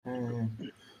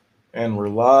And we're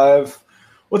live.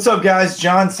 What's up, guys?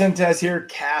 John Sentez here,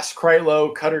 Cass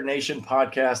Kreitlow, Cutter Nation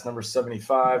podcast number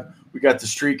 75. We got the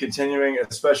streak continuing,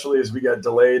 especially as we got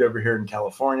delayed over here in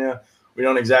California. We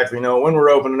don't exactly know when we're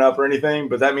opening up or anything,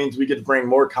 but that means we get to bring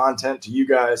more content to you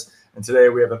guys. And today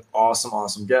we have an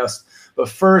awesome guest. But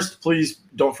first, please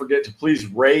don't forget to please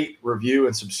rate, review,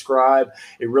 and subscribe.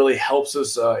 It really helps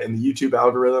us in the YouTube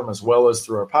algorithm as well as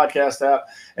through our podcast app.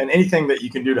 And anything that you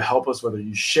can do to help us, whether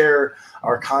you share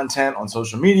our content on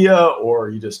social media or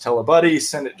you just tell a buddy,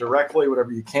 send it directly,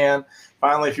 whatever you can.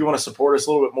 Finally, if you want to support us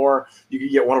a little bit more, you can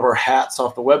get one of our hats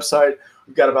off the website.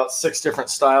 We've got about 6 different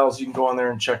styles. You can go on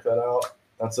there and check that out.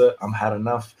 That's it. I'm had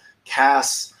enough.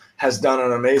 Cass has done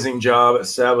an amazing job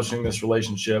establishing this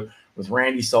relationship with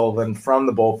Randy Sullivan from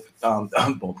the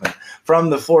bullpen, from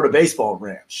the Florida Baseball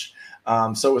Ranch.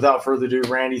 So without further ado,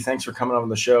 Randy, thanks for coming on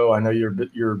the show. I know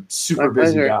you're super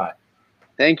busy guy.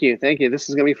 Thank you. This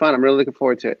is going to be fun. I'm really looking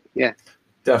forward to it. Yeah.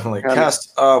 Definitely.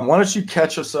 Cass, why don't you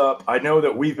catch us up? I know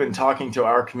that we've been talking to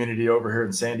our community over here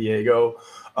in San Diego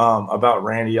about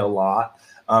Randy a lot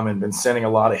and been sending a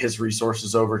lot of his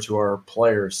resources over to our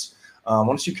players. Why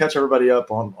don't you catch everybody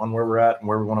up on where we're at and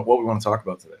what we want to talk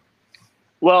about today?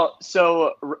 Well,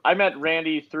 so I met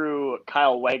Randy through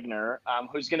Kyle Wagner,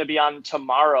 who's going to be on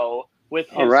tomorrow with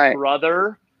his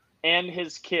brother and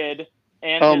his kid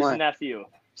and his nephew.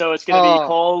 So it's going to be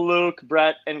Cole, Luke,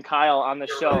 Brett, and Kyle on the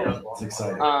show. That's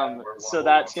exciting. So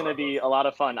that's going to be a lot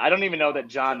of fun. I don't even know that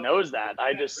John knows that.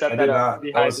 I just set that up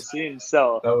behind the scenes.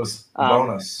 So that was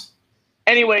bonus.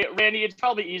 Anyway, Randy, it's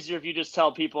probably easier if you just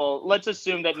tell people, let's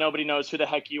assume that nobody knows who the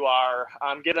heck you are.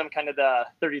 Give them kind of the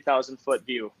 30,000-foot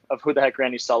view of who the heck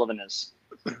Randy Sullivan is.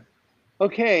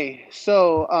 Okay,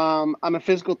 so I'm a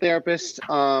physical therapist.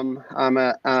 I'm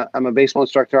a baseball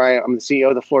instructor. I'm the CEO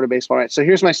of the Florida Baseball Ranch. So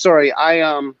here's my story.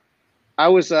 I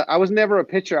was never a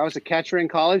pitcher. I was a catcher in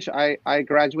college. I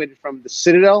graduated from the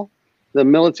Citadel, the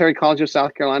Military College of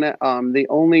South Carolina, the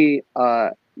only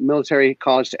military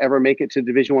college to ever make it to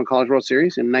Division I College World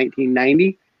Series in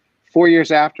 1990. 4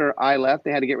 years after I left,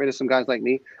 they had to get rid of some guys like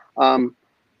me.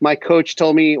 My coach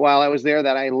told me while I was there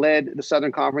that I led the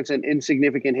Southern Conference in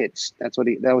insignificant hits. That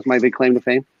was my big claim to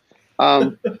fame.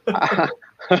 I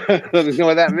don't know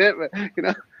what that meant,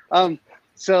 but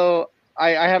So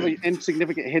I have an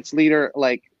insignificant hits leader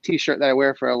like T-shirt that I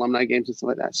wear for alumni games and stuff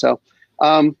like that.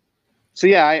 So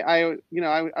yeah,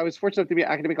 I was fortunate to be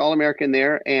academic All-American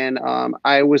there, and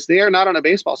I was there not on a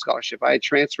baseball scholarship. I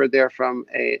transferred there from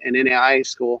an NAIA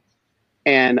school,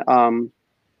 and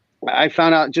I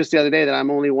found out just the other day that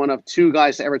I'm only one of 2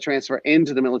 guys to ever transfer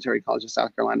into the Military College of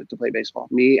South Carolina to play baseball.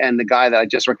 Me and the guy that I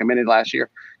just recommended last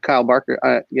year, Kyle Barker.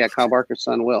 Kyle Barker's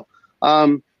son, Will.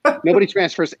 Nobody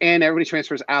transfers in, everybody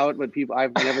transfers out, but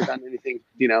I've never done anything,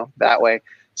 that way.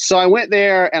 So I went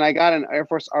there and I got an Air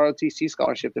Force ROTC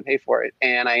scholarship to pay for it.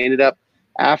 And I ended up,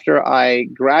 after I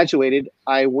graduated,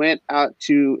 I went out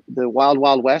to the Wild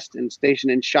Wild West and stationed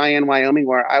in Cheyenne, Wyoming,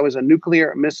 where I was a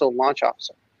nuclear missile launch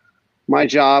officer. My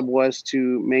job was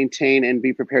to maintain and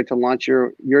be prepared to launch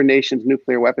your nation's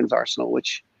nuclear weapons arsenal,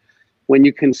 which when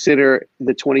you consider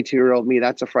the 22-year-old me,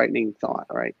 that's a frightening thought,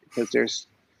 right? Because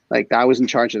I was in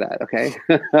charge of that, okay?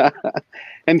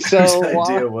 And so whose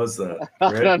idea was that?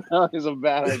 Right? I don't know. It was a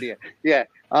bad idea. Yeah.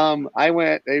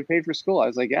 They paid for school. I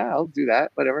was like, yeah, I'll do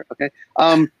that. Whatever. Okay.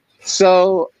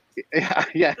 So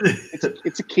yeah,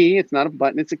 it's a key. It's not a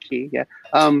button. It's a key. Yeah.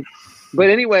 But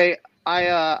anyway,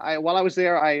 I while I was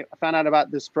there, I found out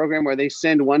about this program where they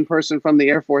send one person from the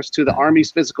Air Force to the Army's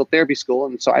physical therapy school.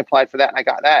 And so I applied for that and I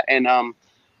got that. And,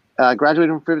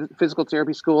 graduated from physical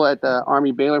therapy school at the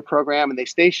Army Baylor program, and they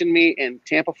stationed me in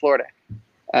Tampa, Florida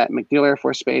at MacDill Air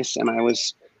Force Base. And I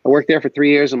worked there for 3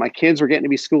 years, and my kids were getting to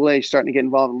be school age, starting to get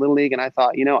involved in Little League. And I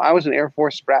thought, I was an Air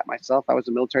Force brat myself. I was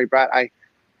a military brat.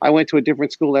 I went to a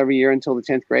different school every year until the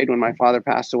 10th grade when my father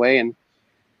passed away. And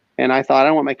I thought, I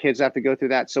don't want my kids to have to go through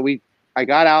that. So I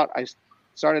got out. I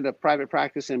started a private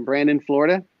practice in Brandon,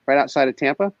 Florida, right outside of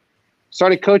Tampa.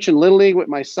 Started coaching Little League with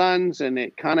my sons, and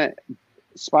it kind of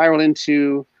spiraled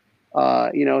into,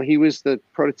 he was the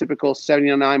prototypical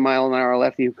 79-mile-an-hour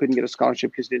lefty who couldn't get a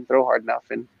scholarship because he didn't throw hard enough.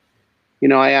 And,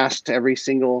 I asked every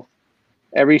single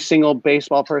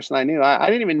baseball person I knew. I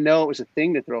didn't even know it was a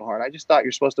thing to throw hard. I just thought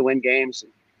you're supposed to win games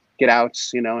and get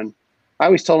outs, and I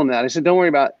always told them that. I said, don't worry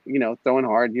about, throwing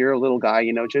hard. You're a little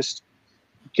guy, just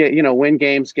get, win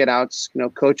games, get outs.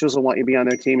 Coaches will want you to be on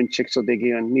their team and chicks will dig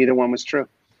you, and neither one was true.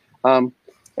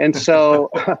 And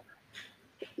so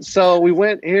So we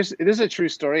went. This is a true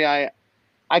story. I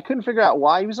couldn't figure out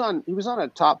why he was on a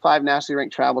top 5 nationally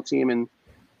ranked travel team, and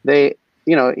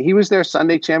he was their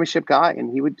Sunday championship guy,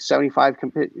 and he would 75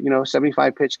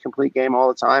 pitch complete game all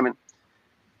the time.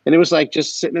 And it was like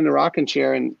just sitting in the rocking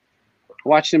chair and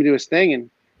watching him do his thing.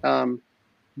 And,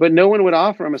 but no one would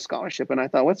offer him a scholarship. And I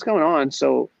thought, what's going on?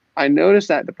 So I noticed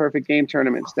that the Perfect Game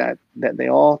tournaments that they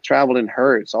all traveled in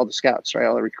herds, all the scouts, right?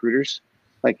 All the recruiters,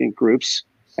 like in groups,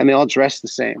 and they all dressed the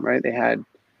same, right? They had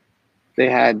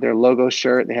their logo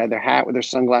shirt, they had their hat with their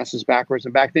sunglasses backwards.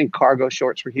 And back then cargo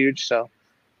shorts were huge. So,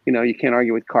 you can't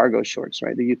argue with cargo shorts,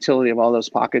 right? The utility of all those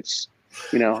pockets,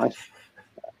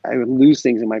 I would lose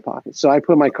things in my pockets. So I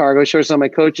put my cargo shorts on my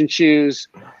coaching shoes,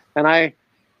 and I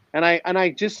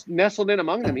just nestled in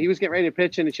among them. He was getting ready to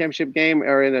pitch in a championship game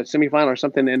or in a semifinal or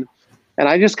something. And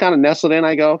I just kind of nestled in.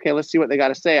 I go, okay, let's see what they got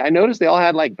to say. I noticed they all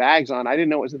had like bags on. I didn't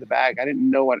know what was in the bag. I didn't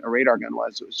know what a radar gun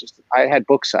was. It was just, I had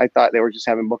books. I thought they were just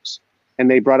having books, and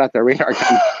they brought out their radar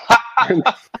gun.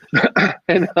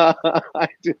 and I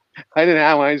didn't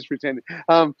have one. I just pretended.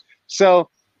 And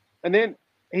then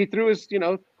he threw his,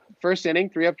 first inning,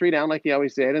 3 up, 3 down, like he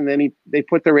always did. And then they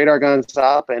put the radar guns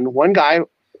up, and one guy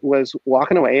was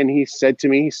walking away, and he said to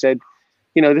me,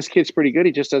 this kid's pretty good.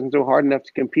 He just doesn't throw hard enough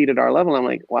to compete at our level. I'm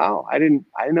like, wow, I didn't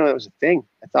know that was a thing.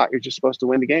 I thought you're just supposed to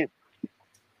win the game.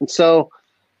 And so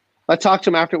I talked to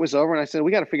him after it was over, and I said,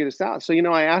 we got to figure this out. So,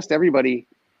 I asked everybody.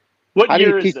 What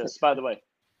year is this, by the way?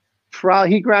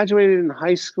 He graduated in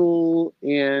high school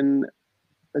in,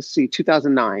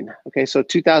 2009. Okay. So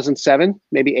 2007,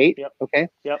 maybe 8. Yep. Okay.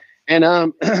 Yep.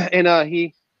 And,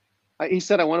 he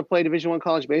said, I want to play Division I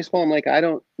college baseball. I'm like, I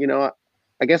don't,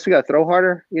 I guess we got to throw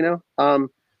harder,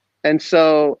 And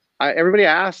so everybody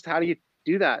asked, how do you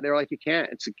do that? They're like, you can't,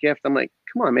 it's a gift. I'm like,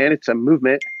 come on, man, it's a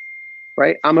movement,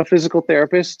 right? I'm a physical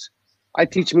therapist. I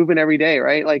teach movement every day,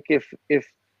 right? Like if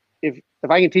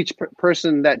I can teach a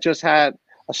person that just had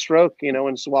a stroke,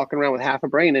 and is walking around with half a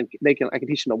brain, and I can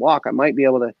teach them to walk, I might be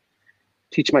able to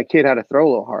teach my kid how to throw a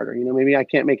little harder. Maybe I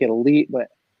can't make it elite, but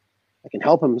I can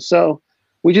help him. So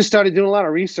we just started doing a lot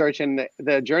of research, and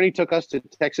the journey took us to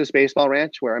Texas Baseball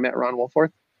Ranch, where I met Ron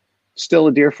Wolforth, still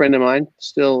a dear friend of mine,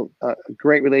 still a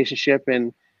great relationship.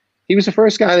 And he was the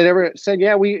first guy that ever said,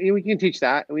 yeah, we can teach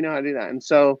that. We know how to do that. And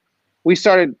so we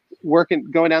started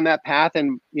going down that path.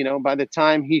 And, by the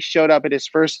time he showed up at his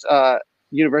first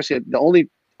university, the only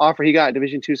offer he got at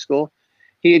Division II school,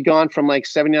 he had gone from like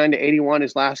 79 to 81,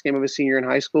 his last game of his senior in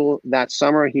high school. That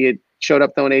summer, he had showed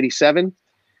up throwing 87.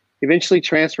 Eventually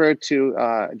transferred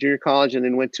to junior college, and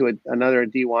then went to another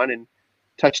D1 and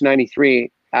touched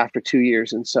 93 after 2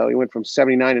 years. And so he went from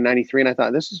 79 to 93. And I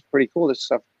thought, this is pretty cool, this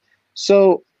stuff.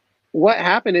 So what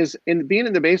happened is, being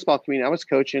in the baseball community, I was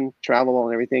coaching travel ball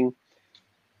and everything.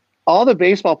 All the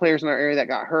baseball players in our area that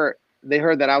got hurt, they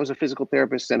heard that I was a physical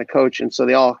therapist and a coach. And so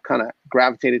they all kind of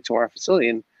gravitated to our facility.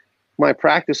 And my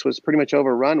practice was pretty much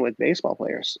overrun with baseball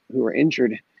players who were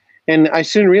injured. And I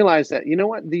soon realized that,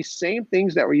 these same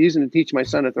things that we're using to teach my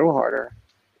son to throw harder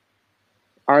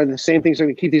are the same things that are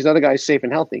going to keep these other guys safe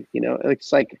and healthy.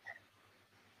 It's like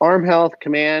arm health,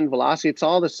 command, velocity. It's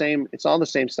all the same. It's all the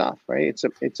same stuff, right?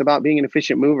 It's about being an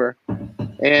efficient mover.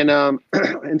 And,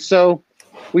 and so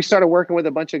we started working with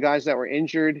a bunch of guys that were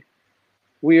injured.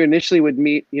 We initially would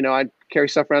meet, I'd carry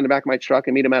stuff around the back of my truck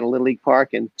and meet them at a Little League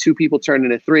park, and 2 people turned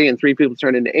into 3, and 3 people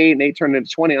turned into 8, and 8 turned into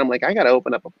 20. And I'm like, I got to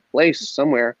open up a place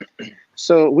somewhere.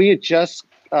 So we had just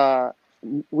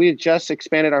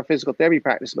expanded our physical therapy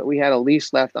practice, but we had a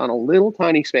lease left on a little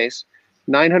tiny space,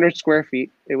 900 square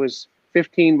feet. It was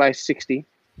 15 by 60.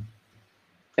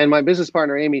 And my business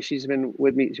partner, Amy, she's been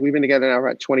with me. We've been together now for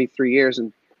about 23 years.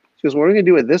 And she goes, what are we going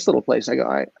to do with this little place? I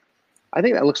go, I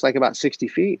think that looks like about 60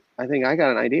 feet. I think I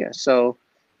got an idea. So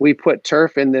we put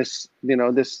turf in this,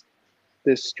 this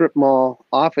strip mall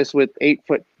office with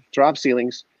 8-foot drop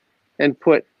ceilings, and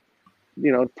put,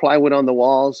 plywood on the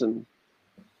walls. And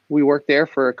we worked there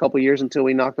for a couple of years until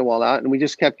we knocked the wall out. And we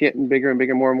just kept getting bigger and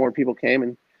bigger. More and more people came,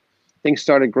 and things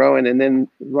started growing. And then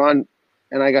Ron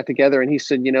and I got together, and he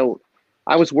said,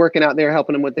 I was working out there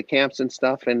helping him with the camps and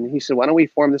stuff. And he said, why don't we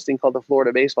form this thing called the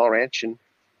Florida Baseball Ranch? And,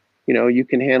 you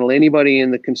can handle anybody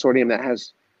in the consortium that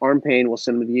has arm pain, we'll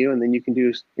send them to you. And then you can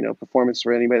do, performance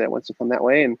for anybody that wants to come that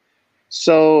way. And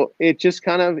so it just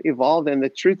kind of evolved. And the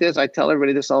truth is, I tell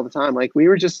everybody this all the time. Like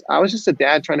I was just a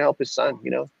dad trying to help his son,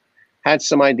 had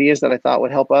some ideas that I thought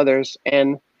would help others.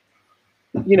 And,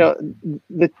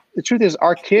 the truth is,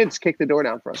 our kids kicked the door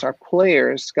down for us. Our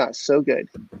players got so good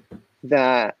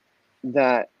that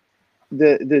the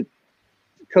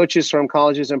coaches from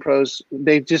colleges and pros,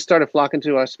 they just started flocking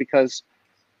to us because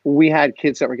we had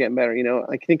kids that were getting better.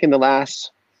 I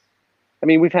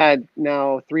think we've had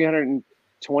now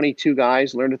 322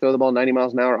 guys learn to throw the ball 90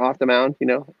 miles an hour off the mound,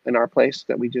 in our place,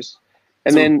 that we just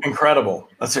And then incredible.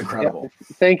 That's incredible. Yeah,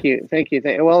 thank you.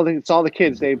 Well, it's all the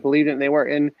kids. They believed it and they were.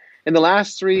 And in the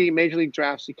last 3 major league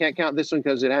drafts, you can't count this one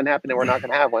because it hadn't happened and we're not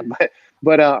going to have one.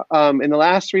 But in the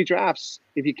last 3 drafts,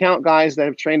 if you count guys that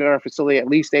have trained at our facility at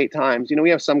least 8 times,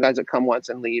 we have some guys that come once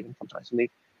and leave and come twice and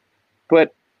leave.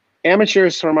 But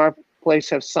amateurs from our place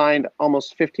have signed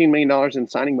almost $15 million in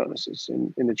signing bonuses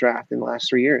in the draft in the last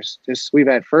 3 years. We've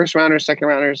had first rounders, second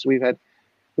rounders. We've had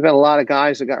a lot of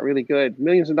guys that got really good,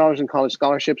 millions of dollars in college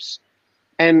scholarships.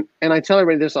 And I tell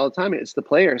everybody this all the time. It's the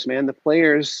players, man. The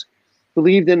players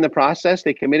believed in the process.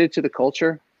 They committed to the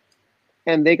culture.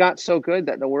 And they got so good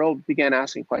that the world began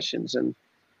asking questions. And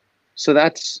so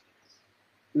I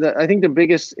think the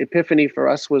biggest epiphany for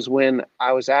us was when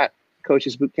I was at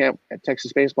Coaches Boot Camp at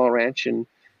Texas Baseball Ranch.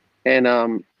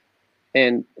 And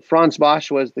Franz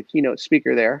Bosch was the keynote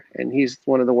speaker there. And he's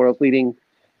one of the world's leading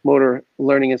motor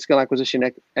learning and skill acquisition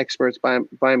experts,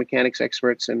 biomechanics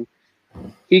experts. And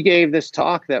he gave this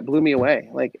talk that blew me away.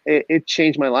 Like it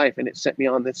changed my life, and it sent me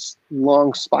on this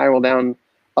long spiral down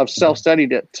of self-study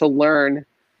to learn,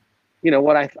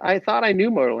 what I thought I knew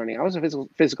motor learning. I was a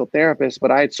physical therapist, but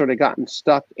I had sort of gotten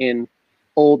stuck in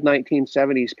old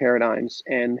 1970s paradigms.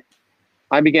 And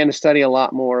I began to study a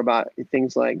lot more about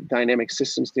things like dynamic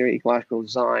systems theory, ecological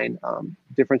design,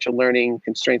 differential learning,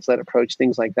 constraints-led approach,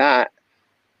 things like that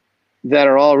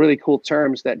are all really cool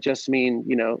terms that just mean,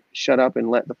 shut up and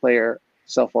let the player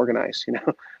self-organize,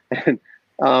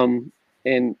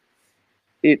 and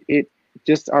it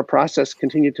just, our process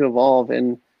continued to evolve.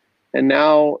 And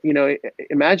now,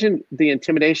 imagine the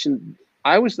intimidation.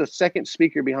 I was the second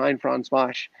speaker behind Franz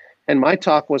Bosch, and my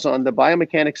talk was on the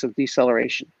biomechanics of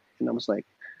deceleration. And I was like,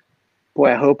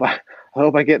 boy, I hope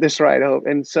I get this right. I hope.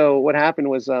 And so what happened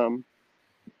was,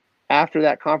 after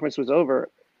that conference was over,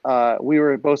 we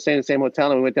were both staying in the same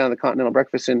hotel, and we went down to the Continental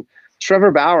Breakfast, and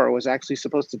Trevor Bauer was actually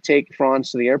supposed to take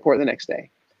Franz to the airport the next day.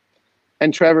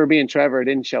 And Trevor, being Trevor,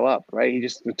 didn't show up, right? He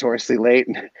just notoriously late.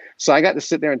 And so I got to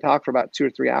sit there and talk for about 2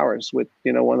 or 3 hours with,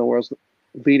 one of the world's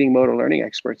leading motor learning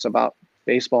experts about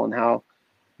baseball and how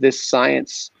this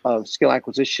science of skill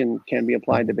acquisition can be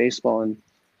applied to baseball. And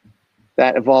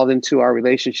that evolved into our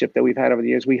relationship that we've had over the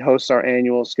years. We host our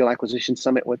annual skill acquisition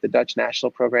summit with the Dutch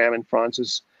national program, and Franz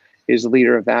is the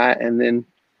leader of that. And then,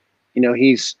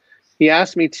 he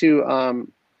asked me to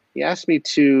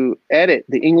edit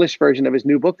the English version of his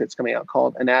new book that's coming out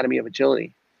called Anatomy of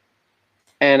Agility.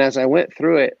 And as I went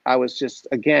through it, I was just,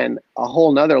 again, a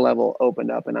whole nother level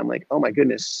opened up, and I'm like, oh my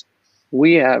goodness,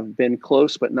 we have been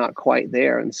close, but not quite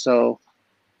there. And so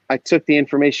I took the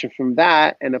information from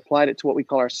that and applied it to what we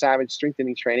call our Savage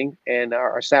strengthening training, and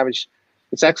our Savage.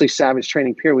 It's actually Savage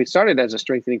Training Pure. We started as a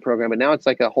strengthening program, but now it's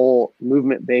like a whole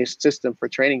movement-based system for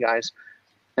training guys.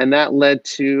 And that led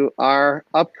to our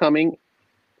upcoming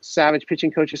Savage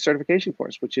Pitching Coaches Certification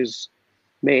course, which is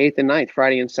May 8th and 9th,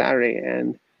 Friday and Saturday.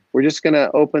 And we're just going to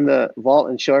open the vault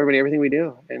and show everybody everything we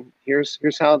do. And here's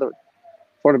how the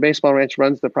Florida Baseball Ranch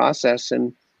runs the process.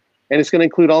 And it's going to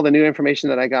include all the new information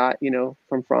that I got,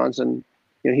 from Franz. And,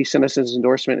 he sent us his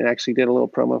endorsement and actually did a little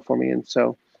promo for me. And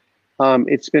so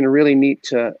it's been really neat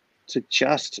to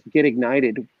just get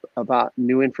ignited about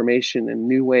new information and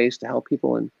new ways to help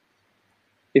people. And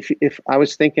if I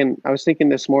was thinking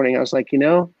this morning, I was like,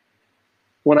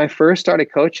 when I first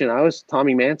started coaching, I was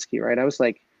Tommy Mansky, right? I was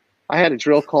like, I had a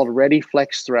drill called ready,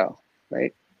 flex, throw,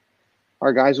 right?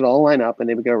 Our guys would all line up and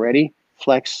they would go ready,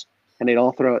 flex, and they'd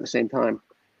all throw at the same time.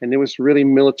 And it was really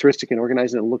militaristic and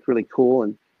organized, and it looked really cool.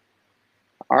 And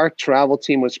our travel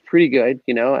team was pretty good,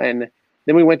 and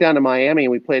then we went down to Miami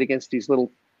and we played against these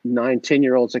little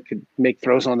 9-10-year-olds that could make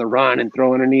throws on the run and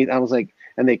throw underneath. I was like,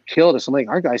 and they killed us. I'm like,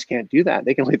 our guys can't do that.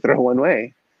 They can only throw one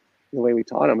way, the way we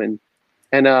taught them.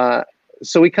 And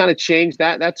so we kind of changed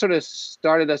that. That sort of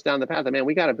started us down the path of, man,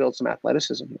 we got to build some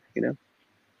athleticism here,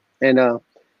 And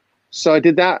so I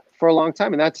did that for a long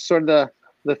time. And that's sort of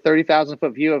the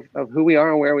 30,000-foot view of who we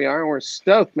are and where we are. And we're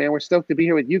stoked, man. We're stoked to be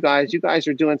here with you guys. You guys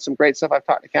are doing some great stuff. I've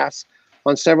talked to Cass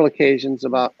on several occasions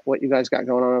about what you guys got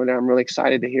going on over there. I'm really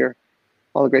excited to hear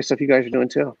all the great stuff you guys are doing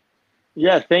too.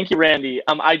 Yeah, thank you, Randy.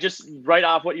 I just, right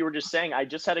off what you were just saying, I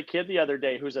just had a kid the other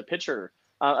day who's a pitcher,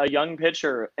 a young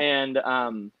pitcher, and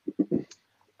I'm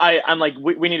like,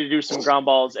 we need to do some ground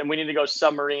balls, and we need to go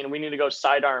submarine, and we need to go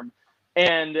sidearm,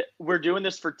 and we're doing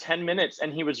this for 10 minutes,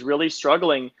 and he was really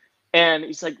struggling, and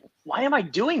he's like, why am I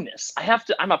doing this?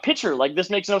 I'm a pitcher, like this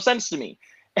makes no sense to me,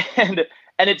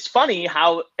 and it's funny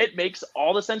how it makes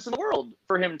all the sense in the world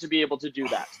for him to be able to do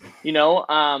that.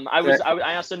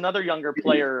 I asked another younger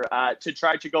player to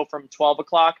try to go from 12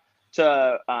 o'clock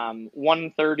to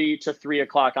 1:30 to 3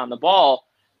 o'clock on the ball,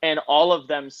 and all of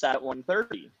them sat at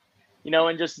 1:30.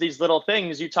 and just these little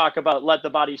things you talk about, let the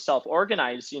body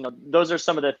self-organize, those are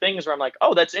some of the things where I'm like,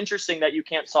 oh, that's interesting that you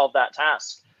can't solve that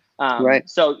task. Right.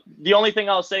 So the only thing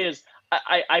I'll say is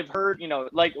I've heard,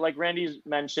 like Randy's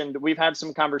mentioned, we've had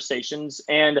some conversations,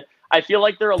 and I feel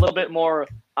like they're a little bit more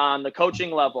on the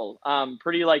coaching level,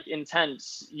 pretty like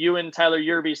intense. You and Tyler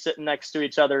Yerby sitting next to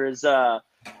each other is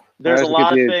there's a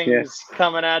lot of things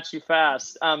coming at you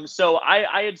fast. So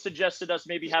I had suggested us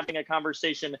maybe having a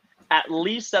conversation at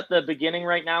least at the beginning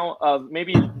right now of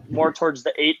maybe more towards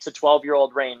the 8 to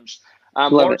 12-year-old range,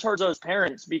 more towards those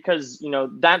parents, because,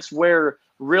 that's where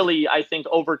really I think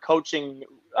overcoaching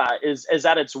is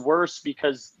at its worst,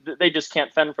 because they just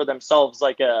can't fend for themselves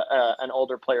like an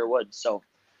older player would. So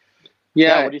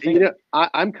yeah, what do you think?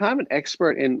 I'm kind of an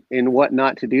expert in what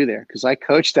not to do there, because I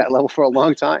coached that level for a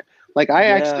long time. Like I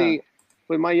actually,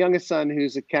 with my youngest son,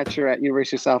 who's a catcher at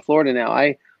University of South Florida now,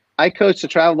 I coached a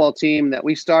travel ball team that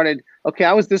we started. Okay,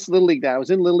 I was this Little League guy. I was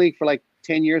in Little League for like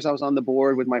 10 years. I was on the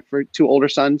board with my two older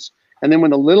sons. And then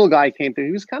when the little guy came through,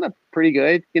 he was kind of pretty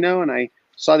good, and I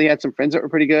saw that he had some friends that were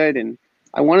pretty good. And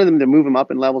I wanted them to move him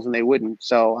up in levels, and they wouldn't.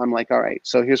 So I'm like, all right,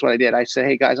 so here's what I did. I said,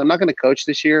 hey, guys, I'm not going to coach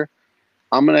this year.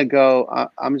 I'm going to go,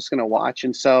 I'm just going to watch.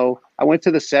 And so I went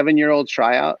to the 7-year-old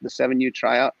tryout, the 7U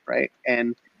tryout, right?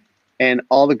 And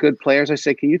all the good players, I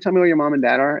said, can you tell me where your mom and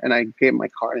dad are? And I gave them my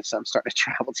card and said, I'm starting a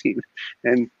travel team.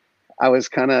 And I was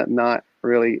kind of not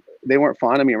really, they weren't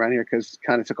fond of me around here because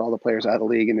kind of took all the players out of the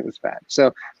league, and it was bad.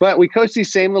 So, but we coached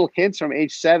these same little kids from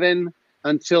age 7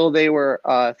 until they were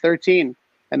 13.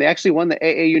 And they actually won the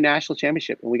AAU National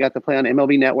Championship. And we got to play on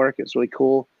MLB Network. It was really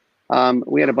cool.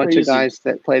 We had a bunch of guys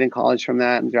that played in college from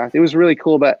that and drafted. It was really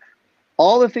cool. But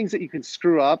all the things that you could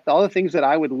screw up, all the things that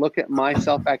I would look at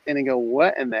myself back then and go,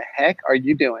 what in the heck are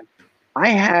you doing? I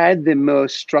had the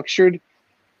most structured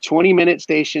 20-minute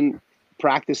station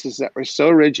practices that were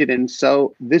so rigid. And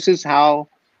so this is how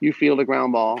you field a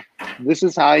ground ball. This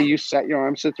is how you set your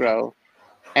arms to throw.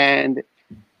 And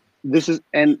this is,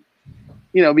 and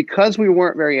because we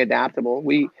weren't very adaptable,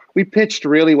 we pitched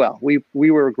really well. We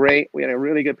were great. We had a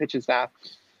really good pitching staff.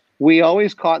 We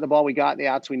always caught the ball. We got the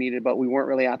outs we needed, but we weren't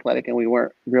really athletic and we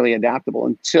weren't really adaptable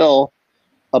until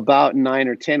about 9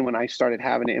 or 10, when I started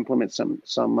having to implement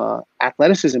some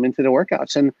athleticism into the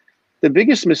workouts. And the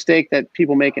biggest mistake that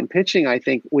people make in pitching, I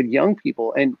think, with young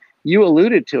people, and you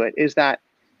alluded to it, is that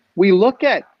we look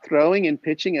at throwing and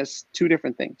pitching as two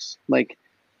different things.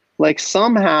 Like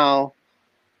somehow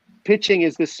pitching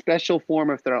is this special form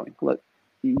of throwing. Look,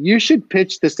 you should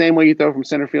pitch the same way you throw from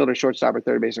center field or shortstop or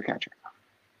third base or catcher.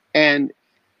 And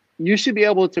you should be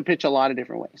able to pitch a lot of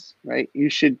different ways, right?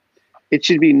 It should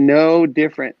be no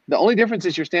different. The only difference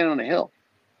is you're standing on a hill.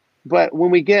 But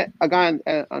when we get a guy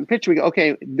on pitch, we go,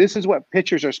 okay, this is what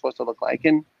pitchers are supposed to look like.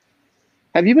 And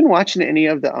have you been watching any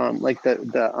of the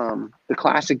the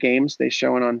classic games they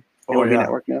showing on MLB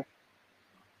Network now?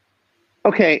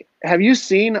 Okay, have you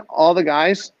seen all the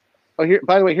guys? Oh, here,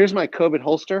 by the way, here's my COVID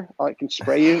holster. I can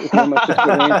spray you if you want my sister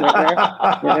range right there.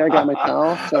 Right there, I got my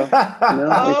towel. So,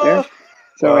 right there.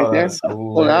 So right there.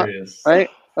 Pull it out. Right.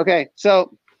 Okay.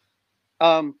 So,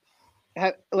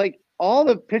 like all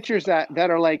the pitchers that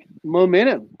are like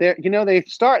momentum, they're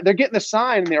they're getting the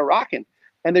sign and they're rocking,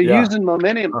 and they're using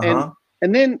momentum,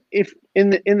 and then if in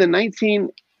the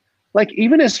 19. Like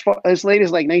even as late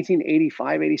as like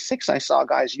 1985, 86, I saw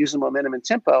guys using momentum and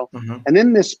tempo. And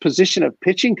then this position of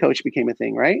pitching coach became a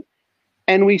thing, right?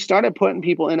 And we started putting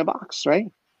people in a box,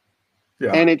 right?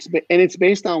 Yeah. And it's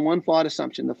based on one flawed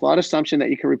assumption, the flawed assumption that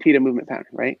you can repeat a movement pattern,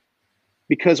 right?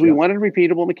 Because we wanted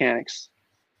repeatable mechanics.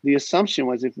 The assumption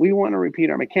was if we want to repeat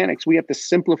our mechanics, we have to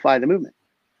simplify the movement,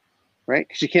 right?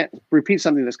 Because you can't repeat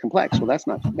something that's complex. Well, that's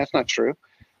not true.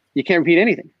 You can't repeat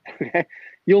anything. Okay?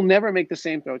 You'll never make the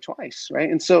same throw twice, right?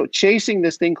 And so chasing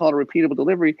this thing called a repeatable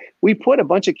delivery, we put a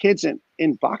bunch of kids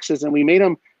in boxes and we made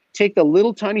them take the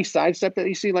little tiny side step that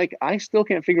you see. Like, I still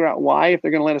can't figure out why, if they're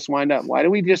going to let us wind up, why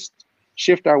do we just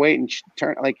shift our weight and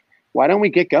turn? Like, why don't we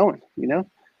get going,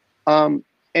 And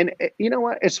you know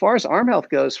what? As far as arm health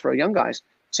goes for young guys,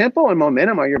 tempo and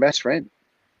momentum are your best friend.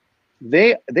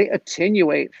 They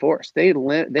attenuate force. They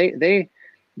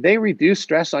reduce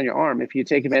stress on your arm if you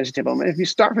take advantage of tempo. If you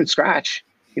start from scratch,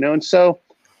 and so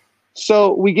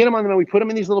we get them on them and we put them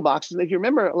in these little boxes. And if you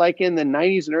remember, like in the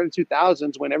 90s and early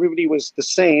 2000s, when everybody was the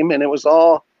same and it was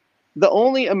all the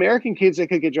only American kids that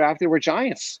could get drafted were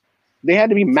giants. They had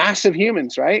to be massive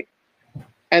humans, right?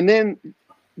 And then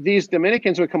these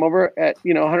Dominicans would come over at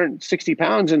 160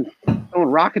 pounds and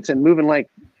throwing rockets and moving like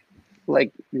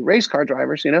race car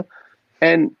drivers,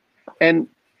 and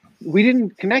we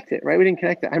didn't connect it, right? We didn't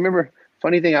connect it. I remember,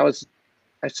 funny thing,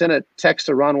 I sent a text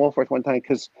to Ron Wolforth one time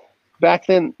because back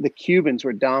then the Cubans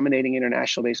were dominating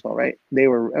international baseball, right? They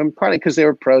were, and partly because they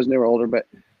were pros and they were older, but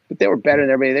they were better than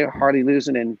everybody. They were hardly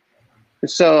losing. And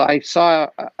so I saw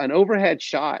an overhead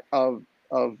shot of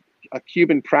a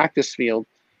Cuban practice field,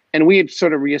 and we had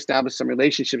sort of reestablished some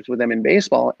relationships with them in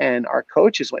baseball. And our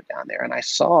coaches went down there, and I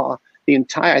saw the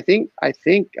entire.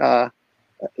 It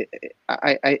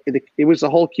was the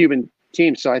whole Cuban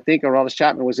team. So I think Aroldis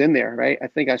Chapman was in there, right? I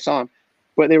think I saw him,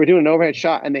 but they were doing an overhead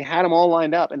shot, and they had them all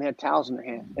lined up, and they had towels in their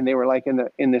hand, and they were like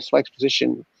in this flex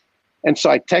position. And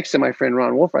so I texted my friend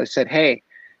Ron Wolf. I said, "Hey,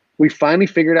 we finally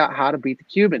figured out how to beat the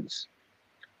Cubans.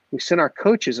 We sent our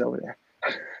coaches over there."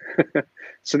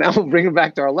 So now we'll bring them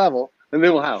back to our level, and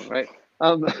then we'll have them, right?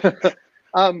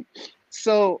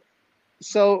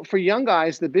 So for young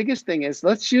guys, the biggest thing is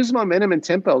let's use momentum and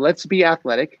tempo. Let's be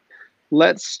athletic.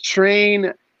 Let's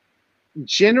train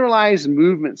generalized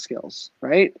movement skills,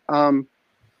 right? And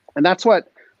that's what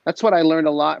I learned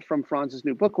a lot from Franz's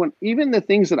new book. When even the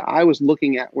things that I was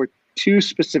looking at were too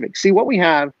specific. See, what we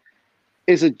have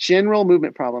is a general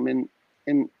movement problem,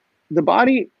 and the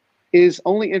body is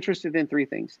only interested in three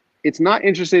things. It's not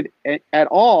interested at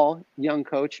all, young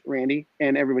coach Randy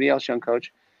and everybody else, young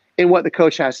coach, in what the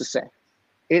coach has to say.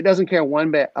 It doesn't care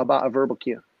one bit about a verbal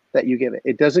cue that you give it.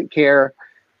 It doesn't care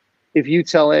if you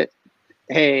tell it,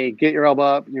 hey, get your elbow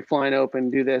up, you're flying open,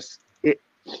 do this.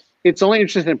 It's only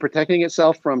interested in protecting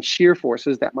itself from shear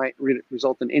forces that might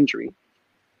result in injury.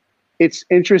 It's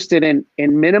interested in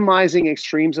minimizing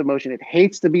extremes of motion. It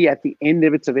hates to be at the end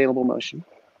of its available motion.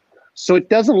 So it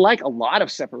doesn't like a lot of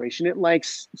separation. It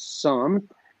likes some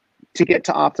to get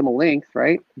to optimal length,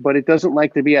 right? But it doesn't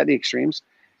like to be at the extremes.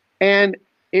 And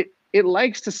it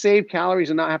likes to save calories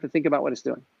and not have to think about what it's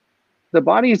doing. The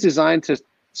body is designed to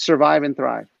survive and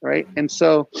thrive, right? And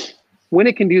so when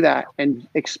it can do that and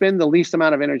expend the least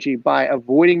amount of energy by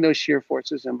avoiding those shear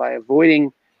forces and by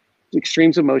avoiding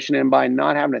extremes of motion and by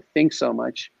not having to think so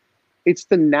much, it's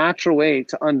the natural way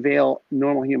to unveil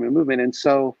normal human movement. And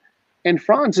so in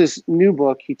Franz's new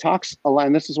book, he talks a lot,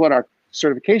 and this is what our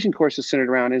certification course is centered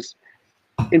around, is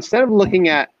instead of looking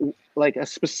at like a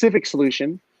specific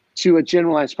solution to a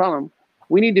generalized problem,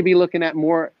 we need to be looking at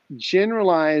more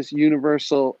generalized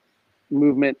universal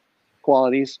movement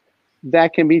qualities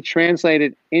that can be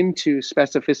translated into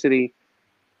specificity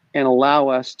and allow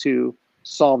us to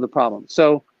solve the problem.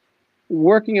 So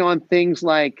working on things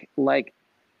like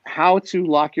how to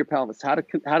lock your pelvis,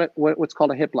 what's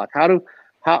called a hip lock,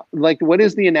 what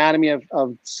is the anatomy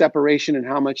of separation and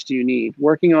how much do you need?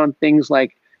 Working on things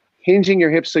like hinging your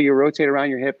hips so you rotate around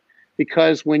your hip,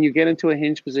 because when you get into a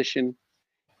hinge position,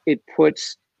 it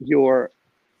puts your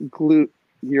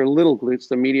little glutes,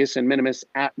 the medius and minimus,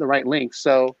 at the right length.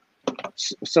 So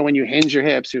when you hinge your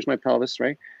hips, here's my pelvis,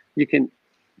 right? You can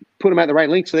put them at the right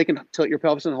length so they can tilt your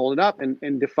pelvis and hold it up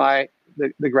and defy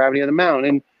the gravity of the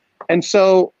mount. And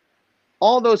so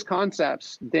all those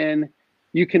concepts, then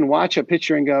you can watch a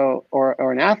pitcher and go,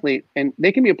 or an athlete, and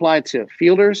they can be applied to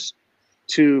fielders,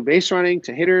 to base running,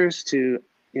 to hitters, to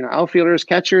outfielders,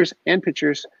 catchers, and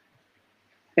pitchers.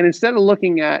 And instead of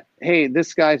looking at, hey,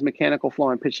 this guy's mechanical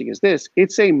flaw in pitching is this,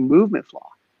 it's a movement flaw.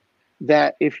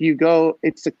 That if you go,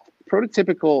 it's a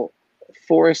prototypical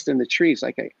forest in the trees.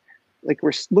 Like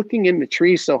we're looking in the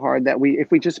trees so hard that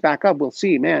if we just back up, we'll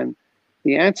see, man,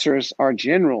 the answers are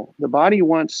general. The body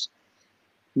wants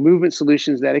movement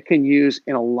solutions that it can use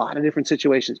in a lot of different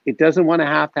situations. It doesn't want to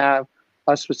have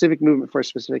a specific movement for a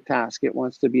specific task. It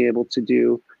wants to be able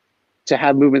to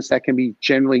have movements that can be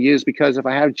generally used, because if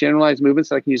I have generalized movements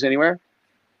that I can use anywhere,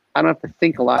 I don't have to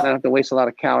think a lot. I don't have to waste a lot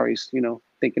of calories,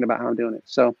 thinking about how I'm doing it.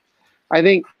 So I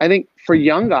think for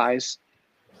young guys,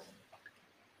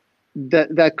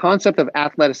 the concept of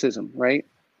athleticism, right?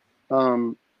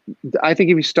 I think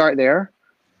if you start there,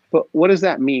 but what does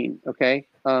that mean? Okay.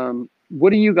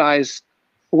 What do you guys,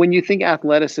 when you think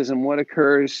athleticism, what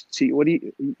occurs to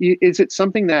you? Is it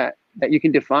something that you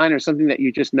can define, or something that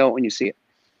you just know when you see it?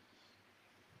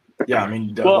 Yeah, I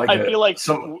mean, well, I feel like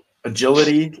some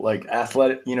agility, like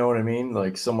athletic, you know what I mean?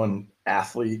 Like someone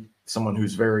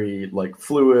who's very like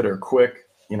fluid or quick,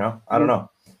 I don't know.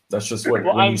 That's just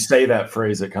when you say that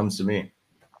phrase, it comes to me.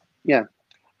 Yeah.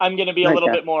 I'm going to be a little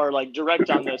bit more like direct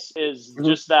on this, is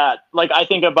just that, like, I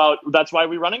think about, that's why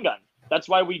we run and gun. That's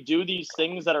why we do these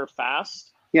things that are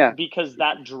fast. Yeah. Because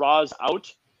that draws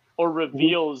out or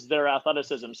reveals their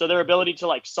athleticism. So their ability to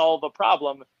like solve a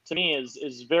problem, to me,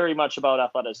 is very much about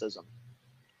athleticism.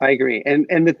 I agree.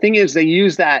 And the thing is, they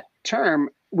use that term.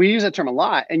 We use that term a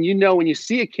lot. And when you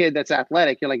see a kid that's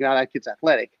athletic, you're like, oh, that kid's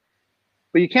athletic.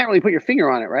 But you can't really put your finger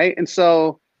on it, right? And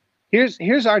so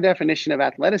here's our definition of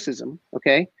athleticism,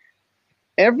 okay?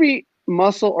 Every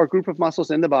muscle or group of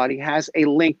muscles in the body has a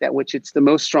length at which it's the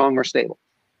most strong or stable.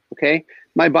 Okay,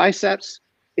 my biceps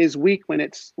is weak when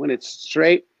it's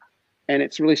straight, and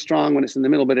it's really strong when it's in the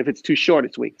middle. But if it's too short,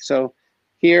 it's weak. So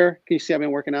here, can you see I've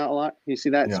been working out a lot? Can you see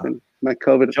that? Yeah. It's been my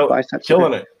COVID biceps.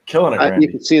 Killing it, Randy.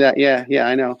 You can see that. Yeah,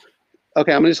 I know.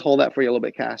 Okay, I'm gonna just hold that for you a little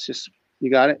bit, Cass. Just, you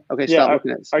got it? Okay, stop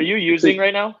looking at it. Are you using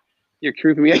right now? You're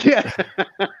creeping me. Yeah.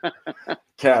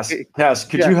 Cass,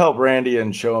 could you help Randy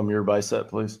and show him your bicep,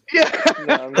 please? Yeah.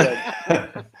 No, I'm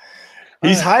good.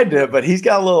 He's hiding it, but he's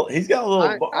got a little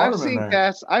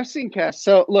I've seen Cass.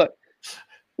 So look,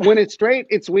 when it's straight,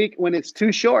 it's weak. When it's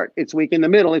too short, it's weak. In the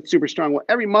middle, it's super strong. Well,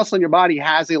 every muscle in your body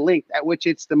has a length at which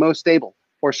it's the most stable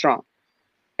or strong.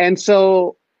 And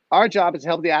so our job is to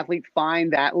help the athlete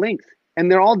find that length.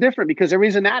 And they're all different because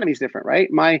everybody's anatomy is different, right?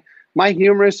 My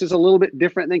humerus is a little bit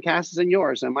different than Cass's and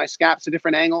yours, and my scap's a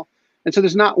different angle. And so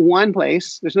there's not one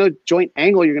place, there's no joint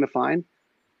angle you're going to find.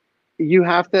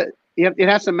 It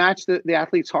has to match the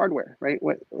athlete's hardware, right?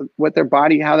 What their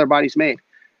body, how their body's made.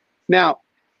 Now,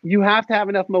 you have to have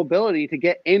enough mobility to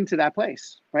get into that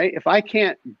place, right? If I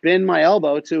can't bend my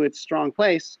elbow to its strong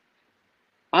place,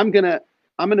 I'm gonna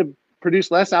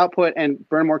produce less output and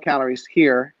burn more calories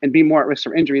here and be more at risk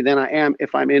for injury than I am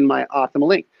if I'm in my optimal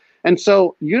length. And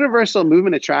so universal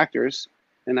movement attractors,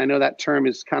 and I know that term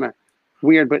is kind of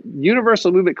weird, but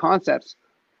universal movement concepts,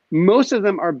 most of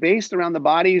them are based around the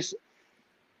body's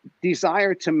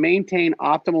desire to maintain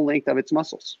optimal length of its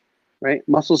muscles, right?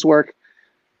 Muscles work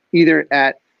either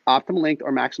at optimal length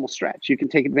or maximal stretch. You can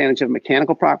take advantage of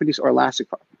mechanical properties or elastic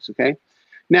properties, okay?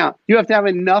 Now, you have to have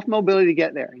enough mobility to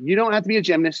get there. You don't have to be a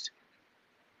gymnast,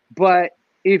 but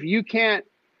if you can't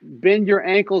bend your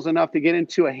ankles enough to get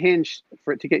into a hinge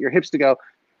to get your hips to go,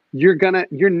 you're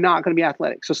not gonna be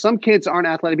athletic. So some kids aren't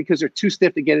athletic because they're too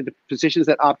stiff to get into positions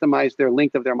that optimize their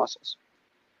length of their muscles.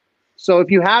 So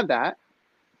if you have that,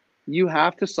 you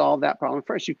have to solve that problem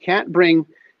first. You can't bring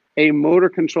a motor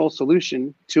control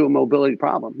solution to a mobility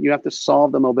problem. You have to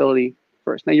solve the mobility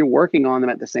first. Now you're working on them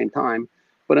at the same time,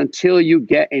 but until you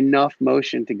get enough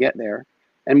motion to get there,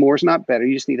 and more is not better,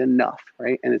 you just need enough,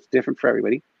 right? And it's different for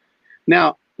everybody.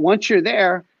 Now, once you're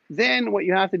there, then what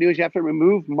you have to do is you have to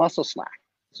remove muscle slack.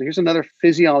 So here's another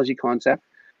physiology concept.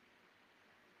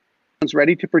 One's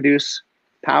ready to produce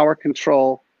power,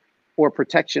 control, or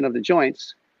protection of the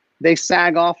joints. They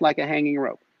sag off like a hanging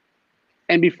rope.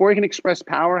 And before you can express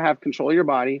power, have control of your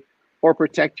body, or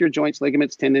protect your joints,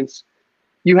 ligaments, tendons,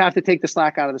 you have to take the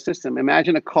slack out of the system.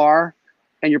 Imagine a car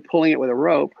and you're pulling it with a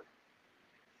rope.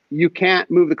 You can't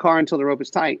move the car until the rope is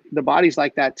tight. The body's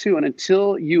like that too. And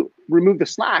until you remove the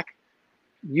slack,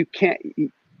 you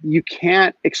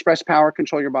can't express power,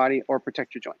 control your body, or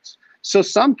protect your joints. So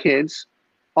some kids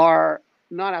are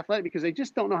not athletic because they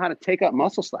just don't know how to take up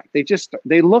muscle slack.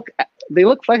 They look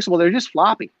flexible. They're just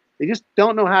floppy. They just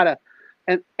don't know how to.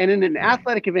 And in an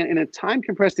athletic event, in a time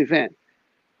compressed event,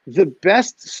 the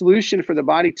best solution for the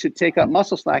body to take up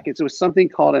muscle slack is with something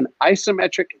called an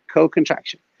isometric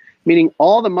co-contraction, meaning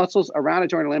all the muscles around a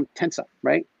joint or limb tense up,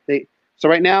 right? So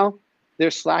right now,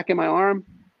 there's slack in my arm.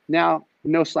 Now,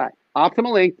 no slack.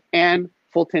 Optimal length and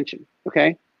full tension,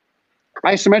 okay?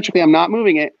 Isometrically, I'm not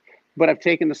moving it, but I've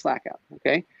taken the slack out,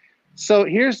 okay? So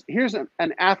here's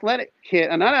an athletic kid.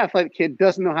 A non-athletic kid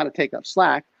doesn't know how to take up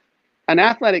slack. An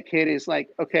athletic kid is like,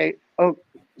 okay,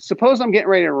 suppose I'm getting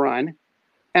ready to run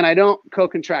and I don't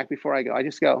co-contract before I go. I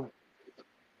just go.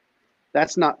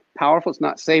 That's not powerful. It's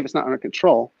not safe. It's not under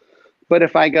control. But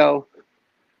if I go,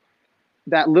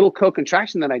 that little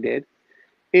co-contraction that I did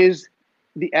is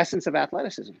the essence of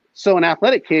athleticism. So an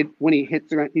athletic kid, when he hits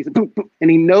the ground, he's a boom, boom, and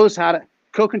he knows how to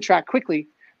co-contract quickly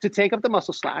to take up the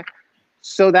muscle slack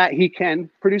so that he can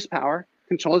produce power,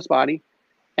 control his body,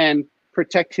 and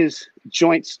protect his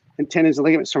joints and tendons and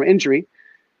ligaments from injury.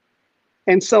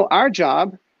 And so our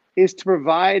job is to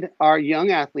provide our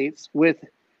young athletes with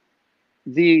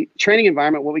the training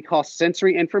environment, what we call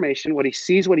sensory information, what he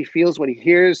sees, what he feels, what he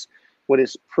hears, what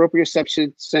his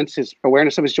proprioception sense, his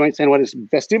awareness of his joints, and what his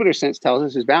vestibular sense tells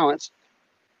us, his balance.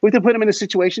 We have to put him in a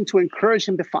situation to encourage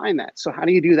him to find that. So how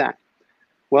do you do that?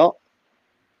 Well,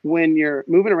 when you're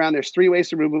moving around, there's 3 ways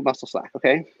to remove muscle slack,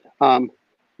 okay?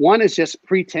 One is just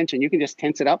pre-tension. You can just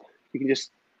tense it up. You can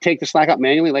just take the slack up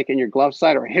manually, like in your glove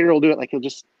side, or a hitter will do it, like he'll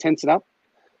just tense it up.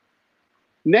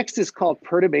 Next is called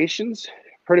perturbations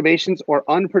or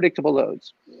unpredictable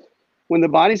loads. When the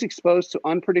body's exposed to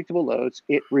unpredictable loads,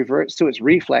 it reverts to its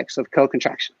reflex of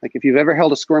co-contraction. Like if you've ever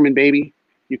held a squirming baby,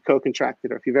 you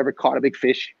co-contracted, or if you've ever caught a big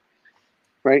fish,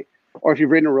 right? Or if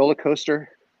you've ridden a roller coaster,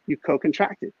 you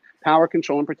co-contracted. Power,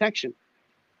 control, and protection.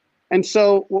 And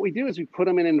so what we do is we put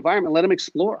them in an environment, let them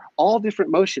explore all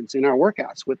different motions in our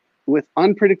workouts with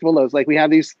unpredictable loads, like we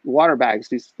have these water bags,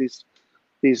 these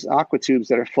aqua tubes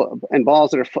that are full, and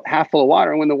balls that are half full of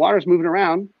water. And when the water's moving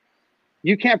around,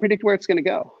 you can't predict where it's going to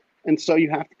go. And so you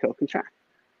have to co-contract.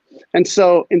 And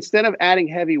so instead of adding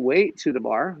heavy weight to the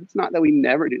bar, it's not that we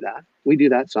never do that. We do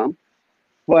that some.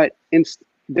 But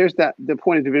there's the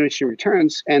point of diminishing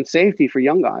returns and safety for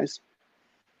young guys,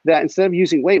 that instead of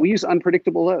using weight, we use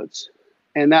unpredictable loads.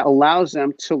 And that allows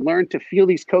them to learn to feel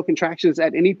these co-contractions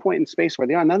at any point in space where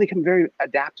they are. Now they become very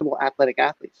adaptable athletic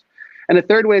athletes. And the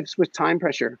third way is with time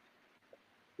pressure.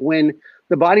 When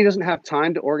the body doesn't have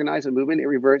time to organize a movement, it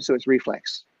reverts to its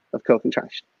reflex of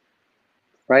co-contraction.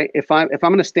 Right? If I'm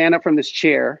going to stand up from this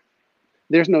chair,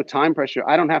 there's no time pressure.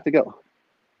 I don't have to go.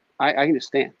 I can just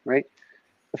stand, right?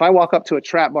 If I walk up to a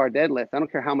trap bar deadlift, I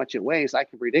don't care how much it weighs, I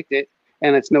can predict it,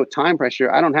 and it's no time pressure.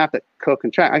 I don't have to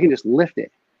co-contract. I can just lift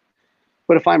it.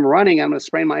 But if I'm running, I'm going to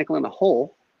sprain my ankle in a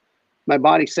hole. My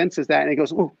body senses that, and it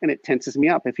goes, ooh, and it tenses me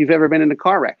up. If you've ever been in a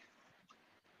car wreck,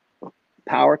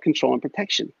 power, control, and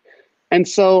protection. And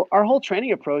so our whole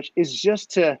training approach is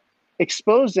just to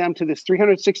expose them to this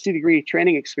 360-degree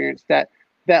training experience that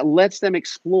lets them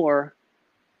explore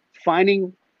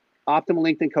finding optimal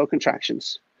length and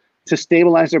co-contractions to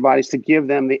stabilize their bodies, to give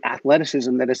them the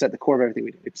athleticism that is at the core of everything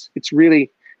we do. It's really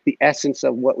the essence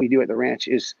of what we do at the ranch,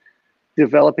 is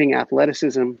developing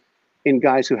athleticism in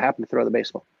guys who happen to throw the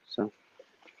baseball.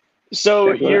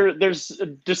 So there's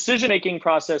decision-making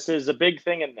process is a big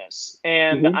thing in this.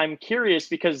 And I'm curious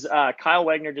because Kyle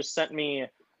Wagner just sent me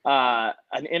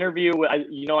an interview.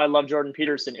 I love Jordan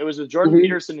Peterson. It was with Jordan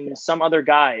Peterson and some other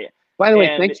guy. By the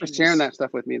way, thanks for sharing that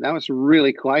stuff with me. That was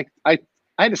really cool. I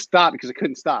had to stop because I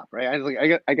couldn't stop, right? I was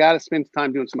like, I got to spend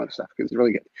time doing some other stuff because it's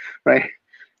really good, right?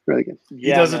 Really good. He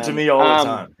does it to me all the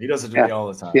time. He does it to me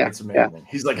all the time. Yeah, it's amazing. Yeah.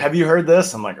 He's like, have you heard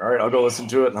this? I'm like, all right, I'll go listen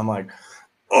to it. And I'm like,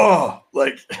 oh,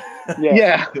 like.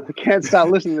 I can't stop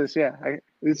listening to this. Yeah.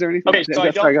 Is there anything? Okay, so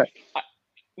I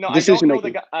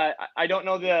don't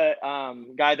know the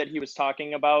guy that he was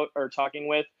talking about or talking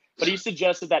with, but he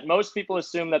suggested that most people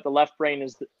assume that the left brain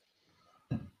is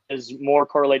more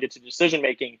correlated to decision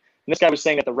making. And this guy was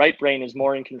saying that the right brain is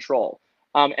more in control.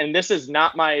 And this is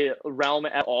not my realm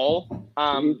at all.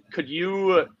 Could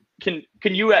you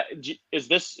is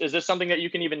this something that you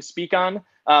can even speak on?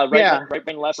 Right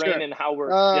brain, left brain, and how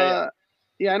we're I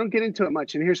don't get into it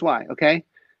much, and here's why. Okay.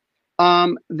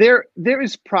 There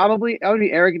is probably, I would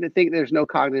be arrogant to think there's no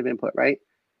cognitive input, right?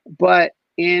 But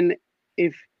in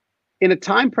a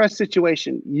time press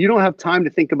situation, you don't have time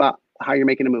to think about how you're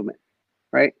making a movement,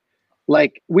 right?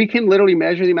 Like we can literally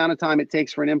measure the amount of time it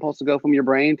takes for an impulse to go from your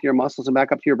brain to your muscles and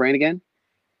back up to your brain again.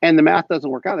 And the math doesn't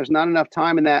work out. There's not enough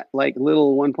time in that like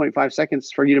little 1.5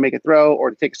 seconds for you to make a throw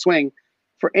or to take a swing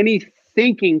for any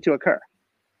thinking to occur.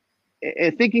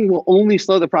 Thinking will only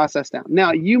slow the process down.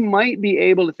 Now, you might be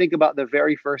able to think about the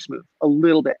very first move a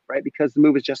little bit, right? Because the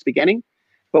move is just beginning.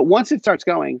 But once it starts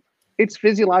going, it's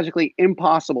physiologically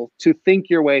impossible to think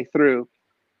your way through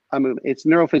a movement. It's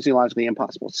neurophysiologically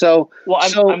impossible.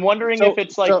 I'm wondering if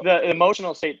it's like the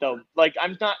emotional state though. Like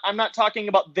I'm not talking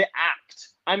about the act.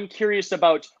 I'm curious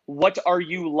about what are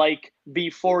you like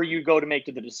before you go to make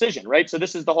the decision, right? So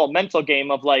this is the whole mental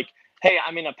game of like, hey,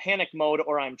 I'm in a panic mode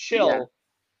or I'm chill.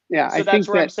 Yeah. So that's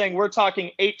where I'm saying we're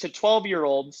talking 8 to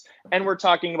 12-year-olds and we're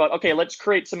talking about, okay, let's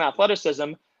create some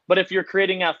athleticism. But if you're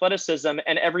creating athleticism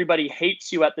and everybody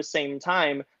hates you at the same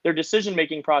time, their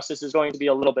decision-making process is going to be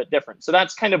a little bit different. So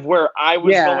that's kind of where I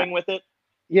was going with it.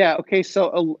 Yeah. Okay.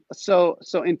 So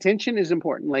intention is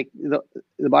important. Like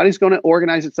the body's going to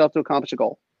organize itself to accomplish a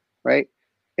goal, right?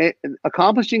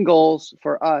 Accomplishing goals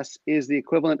for us is the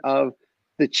equivalent of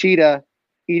the cheetah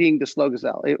eating the slow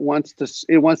gazelle. It wants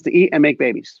to eat and make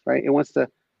babies, right? It wants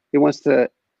to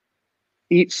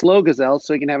eat slow gazelles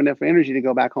so he can have enough energy to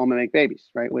go back home and make babies,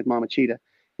 right? With mama cheetah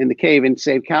in the cave and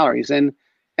save calories.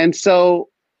 And so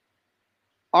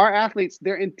our athletes,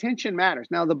 their intention matters.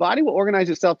 Now the body will organize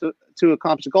itself to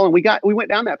accomplish a goal. And we went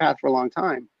down that path for a long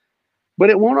time, but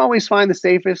it won't always find the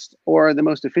safest or the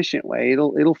most efficient way.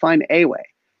 It'll find a way.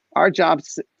 Our job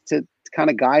is to kind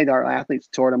of guide our athletes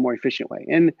toward a more efficient way.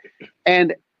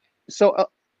 And so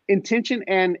intention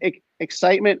and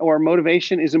excitement or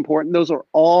motivation is important. Those are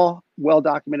all well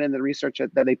documented in the research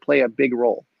that they play a big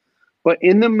role. But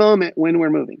in the moment when we're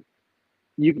moving,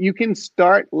 you can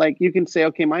start, like you can say,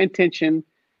 okay, my intention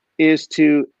is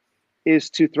to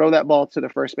throw that ball to the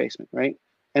first baseman, right?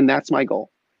 And that's my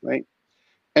goal, right?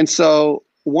 And so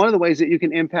one of the ways that you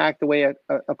can impact the way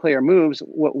a player moves,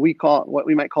 what we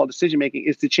might call decision making,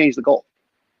 is to change the goal,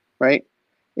 right?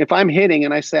 If I'm hitting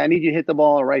and I say I need you to hit the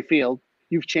ball in right field,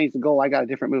 you've changed the goal. I got a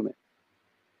different movement,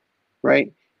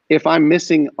 right? if I'm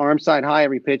missing arm side high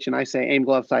every pitch and I say aim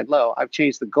glove side low, I've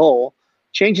changed the goal.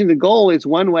 Changing the goal is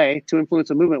one way to influence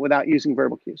a movement without using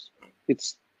verbal cues.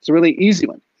 It's a really easy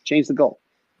one. Change the goal.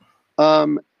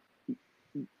 But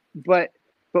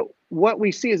what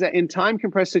we see is that in time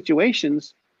compressed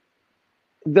situations,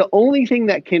 the only thing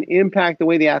that can impact the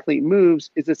way the athlete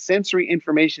moves is the sensory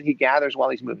information he gathers while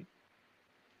he's moving.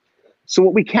 So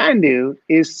what we can do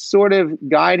is sort of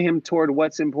guide him toward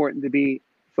what's important to be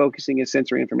focusing his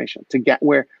sensory information to get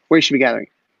where he should be gathering.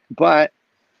 But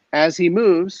as he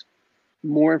moves,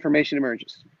 more information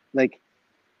emerges. Like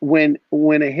when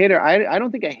a hitter, I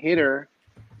don't think a hitter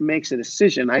makes a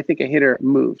decision. I think a hitter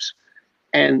moves.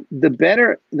 And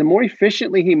the more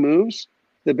efficiently he moves,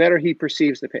 the better he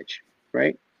perceives the pitch,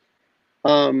 right?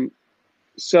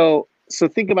 So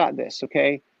think about this,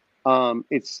 okay?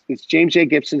 It's James J.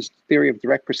 Gibson's theory of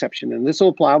direct perception, and this will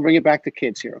apply. I'll bring it back to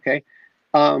kids here, okay?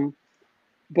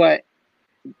 But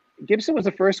Gibson was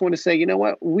the first one to say, you know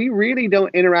what? We really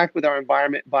don't interact with our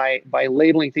environment by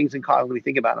labeling things and calling when we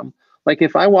think about them. Like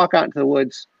if I walk out into the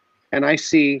woods and I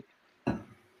see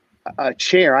a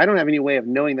chair, I don't have any way of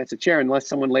knowing that's a chair unless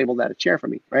someone labeled that a chair for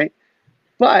me, right?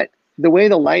 But the way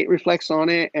the light reflects on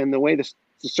it and the way the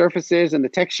surface is and the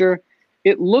texture,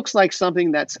 it looks like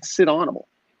something that's sit-onable,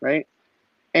 right?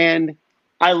 And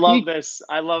I love this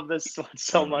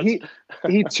so much.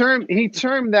 He termed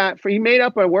that he made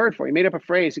up a word for it. He made up a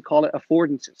phrase. He called it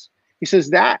affordances. He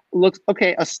says that looks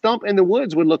okay. A stump in the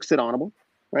woods would look sit-onable,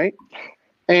 right?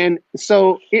 And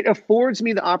so it affords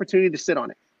me the opportunity to sit on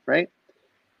it, right?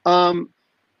 When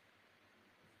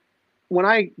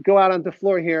I go out on the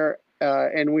floor here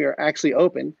and we are actually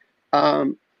open,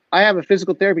 I have a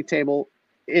physical therapy table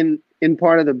in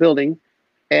part of the building,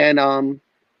 and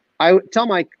I tell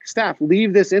my staff,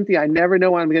 leave this empty. I never know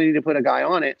when I'm going to need to put a guy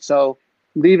on it, so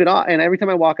leave it off. And every time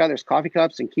I walk out, there's coffee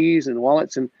cups and keys and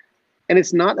wallets, and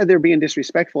it's not that they're being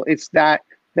disrespectful. It's that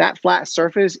flat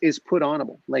surface is put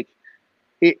onable. Like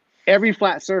every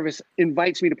flat surface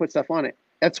invites me to put stuff on it.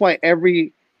 That's why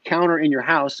every counter in your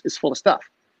house is full of stuff.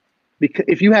 Because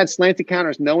if you had slanted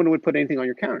counters, no one would put anything on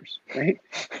your counters, right?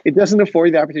 It doesn't afford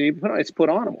you the opportunity to put on. It's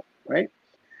put onable, right?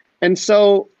 And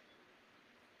so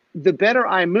the better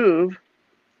I move,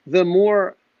 the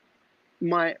more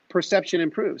my perception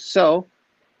improves. So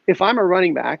if I'm a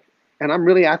running back and I'm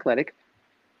really athletic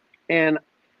and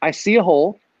I see a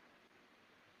hole,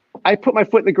 I put my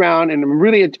foot in the ground and I'm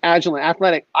really agile and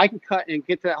athletic, I can cut and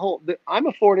get to that hole. I'm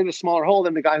afforded a smaller hole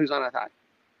than the guy who's unathletic.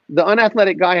 The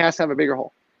unathletic guy has to have a bigger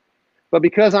hole. But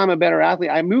because I'm a better athlete,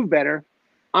 I move better,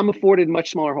 I'm afforded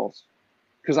much smaller holes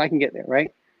because I can get there,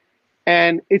 right?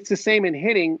 And it's the same in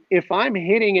hitting. If I'm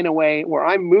hitting in a way where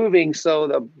I'm moving so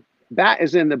the bat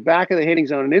is in the back of the hitting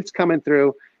zone and it's coming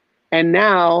through, and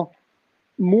now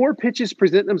more pitches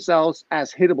present themselves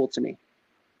as hittable to me,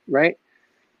 right?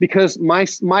 Because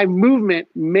my movement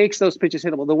makes those pitches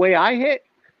hittable. The way I hit,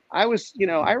 I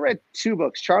read 2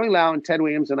 books, Charlie Lau and Ted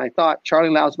Williams, and I thought Charlie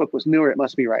Lau's book was newer. It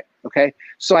must be right. Okay.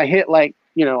 So I hit on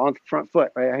the front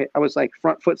foot, right? I was like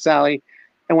front foot Sally.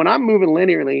 And when I'm moving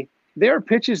linearly, there are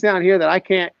pitches down here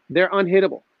that they're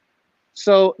unhittable.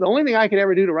 So the only thing I could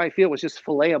ever do to right field was just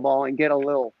fillet a ball and get a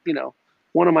little,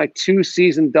 one of my 2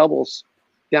 season doubles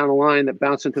down the line that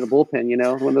bounce into the bullpen,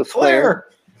 one of those flare.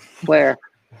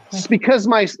 It's because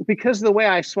of the way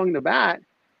I swung the bat,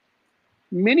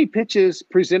 many pitches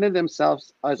presented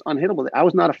themselves as unhittable. I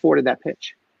was not afforded that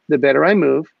pitch. The better I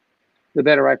move, the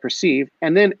better I perceive.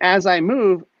 And then as I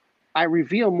move, I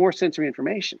reveal more sensory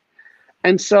information.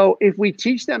 And so if we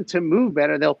teach them to move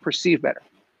better, they'll perceive better.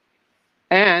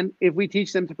 And if we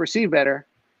teach them to perceive better,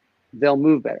 they'll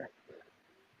move better.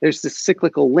 There's this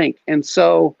cyclical link. And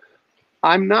so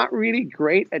I'm not really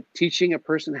great at teaching a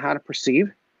person how to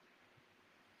perceive.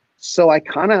 So I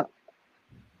kind of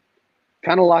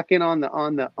lock in on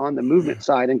the movement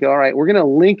side and go, all right, we're going to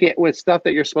link it with stuff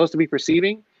that you're supposed to be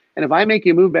perceiving. And if I make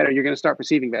you move better, you're going to start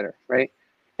perceiving better, right?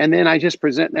 And then I just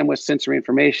present them with sensory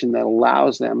information that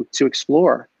allows them to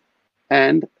explore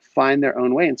and find their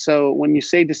own way. And so when you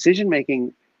say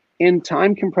decision-making in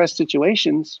time compressed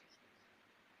situations,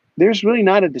 there's really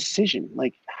not a decision.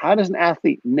 Like, how does an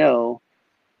athlete know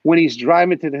when he's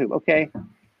driving to the hoop? Okay,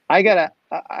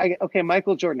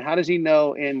 Michael Jordan, how does he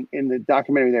know in the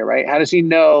documentary there, right? How does he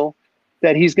know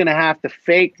that he's going to have to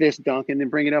fake this dunk and then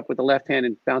bring it up with the left hand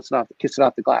and kiss it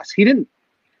off the glass? He didn't.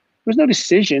 There was no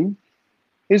decision.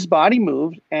 His body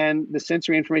moved, and the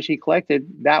sensory information he collected,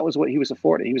 that was what he was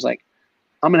afforded. He was like,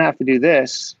 I'm going to have to do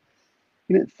this.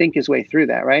 He didn't think his way through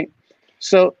that, right?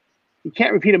 So you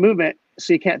can't repeat a movement,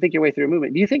 so you can't think your way through a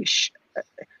movement. Do you think,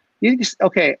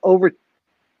 okay, over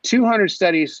 200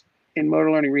 studies in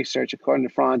motor learning research, according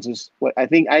to Franz, is what I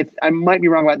think. I might be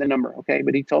wrong about the number, okay?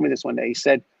 But he told me this one day. He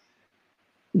said,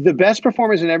 the best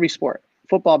performers in every sport,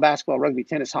 football, basketball, rugby,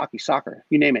 tennis, hockey, soccer,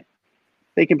 you name it,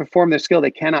 they can perform their skill.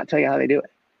 They cannot tell you how they do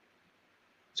it.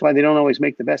 That's why they don't always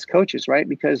make the best coaches, right?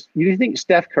 Because you think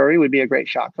Steph Curry would be a great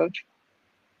shot coach?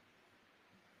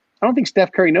 I don't think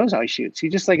Steph Curry knows how he shoots.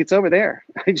 He's just like, it's over there.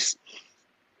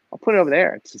 I'll put it over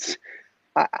there.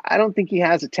 I don't think he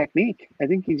has a technique. I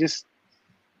think he just,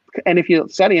 and if you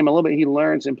study him a little bit, he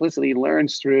learns implicitly. He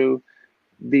learns through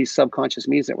these subconscious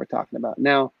means that we're talking about.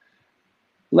 Now,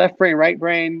 left brain, right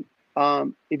brain.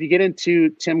 If you get into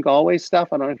Tim Gallwey's stuff,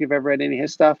 I don't know if you've ever read any of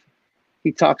his stuff.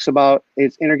 He talks about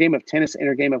his inner game of tennis,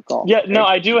 inner game of golf. Yeah, right? No,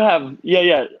 I do have.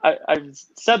 Yeah. I've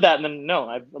said that, and then no,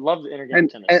 I love the inner game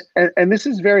of tennis. And this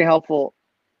is very helpful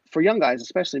for young guys,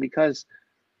 especially because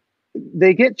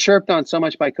they get chirped on so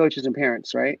much by coaches and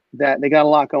parents, right? That they got a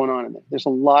lot going on in there. There's a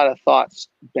lot of thoughts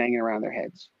banging around their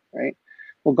heads, right?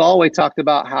 Well, Gallwey talked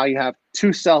about how you have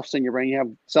two selves in your brain. You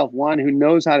have self one who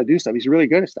knows how to do stuff. He's really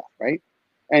good at stuff, right?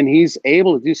 And he's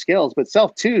able to do skills. But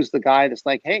self two is the guy that's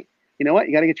like, hey, you know what?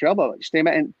 You got to get your elbow. You stay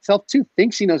back. And self two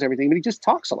thinks he knows everything, but he just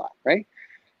talks a lot, right?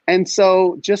 And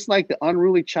so just like the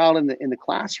unruly child in the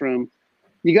classroom,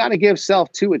 you got to give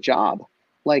self two a job.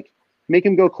 Like, make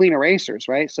him go clean erasers,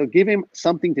 right? So give him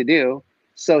something to do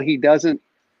so he doesn't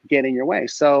get in your way.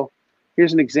 So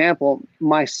here's an example.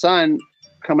 My son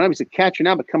coming up, he's a catcher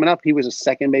now, but coming up, he was a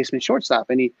second baseman shortstop.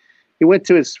 And he went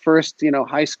to his first,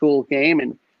 high school game,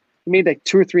 and he made like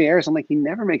 2 or 3 errors. I'm like, he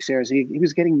never makes errors. He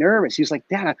was getting nervous. He was like,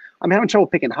 Dad, I'm having trouble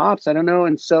picking hops. I don't know.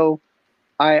 And so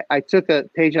I took a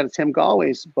page out of Tim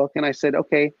Gallwey's book, and I said,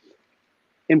 okay,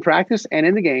 in practice and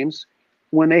in the games,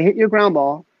 when they hit your ground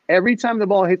ball, every time the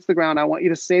ball hits the ground, I want you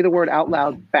to say the word out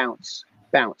loud, bounce,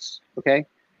 okay?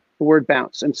 The word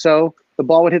bounce. And so the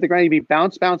ball would hit the ground, you'd be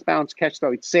bounce, bounce, bounce, catch,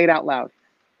 throw. You'd say it out loud.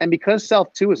 And because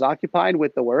self two is occupied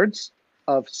with the words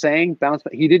of saying bounce,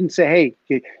 he didn't say,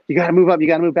 hey, you got to move up, you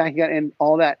got to move back, and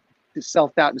all that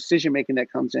self-doubt decision-making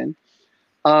that comes in.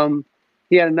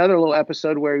 He had another little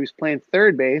episode where he was playing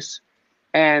third base,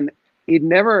 and he'd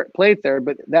never played third,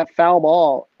 but that foul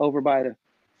ball over by the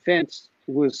fence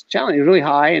was challenging. It was really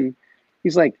high, and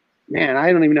he's like, man,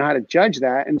 I don't even know how to judge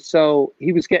that. And so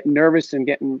he was getting nervous and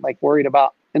getting like worried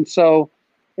about. And so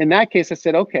in that case, I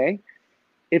said, okay,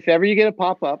 if ever you get a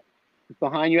pop-up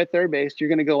behind you at third base, you're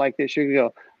going to go like this. You're going to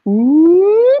go,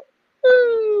 whoop,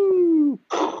 ooh,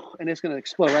 and it's going to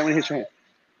explode right when it hits your hand.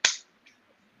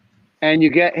 And you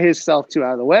get his self two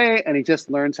out of the way, and he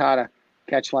just learns how to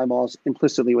catch fly balls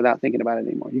implicitly without thinking about it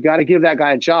anymore. You got to give that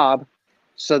guy a job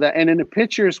so that, and in the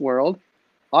pitcher's world,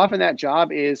 often that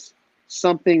job is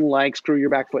something like screw your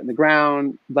back foot in the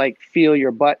ground, like feel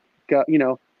your butt go,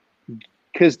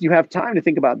 because you have time to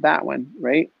think about that one,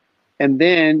 right? And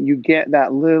then you get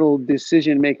that little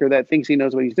decision maker that thinks he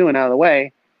knows what he's doing out of the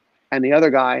way, and the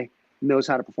other guy knows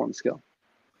how to perform the skill.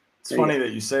 It's funny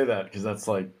that you say that, because that's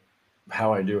like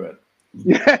how I do it.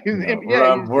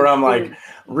 Where I'm like,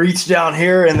 reach down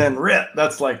here and then rip.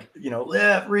 That's like,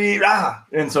 lift, read,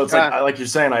 and so it's like you're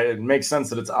saying, it makes sense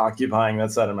that it's occupying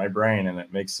that side of my brain, and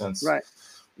it makes sense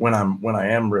when I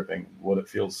am ripping what it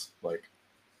feels like.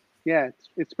 Yeah,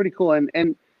 it's pretty cool,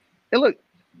 and look,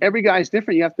 every guy's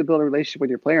different. You have to build a relationship with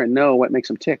your player and know what makes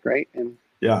them tick, right? And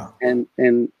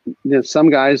and there's some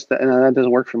guys that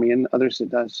doesn't work for me, and others it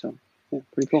does. So yeah,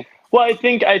 pretty cool. Well, I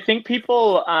think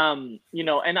people, and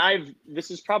this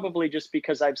is probably just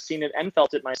because I've seen it and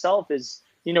felt it myself, is,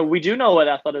 we do know what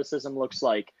athleticism looks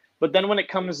like. But then when it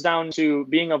comes down to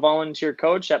being a volunteer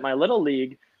coach at my little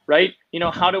league, right,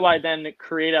 how do I then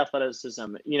create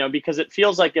athleticism? Because it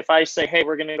feels like if I say, hey,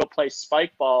 we're going to go play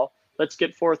spike ball, let's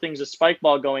get 4 things of spike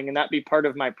ball going, and that be part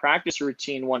of my practice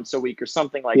routine once a week or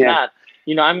something like that.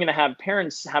 I'm going to have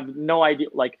parents have no idea,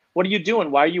 like, what are you doing?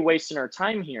 Why are you wasting our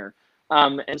time here?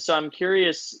 And so I'm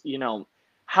curious,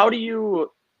 how do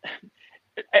you,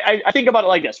 I think about it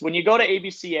like this. When you go to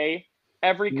ABCA,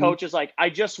 every coach is like, I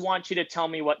just want you to tell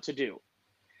me what to do.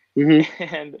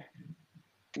 And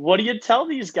what do you tell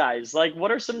these guys? Like,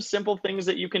 what are some simple things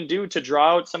that you can do to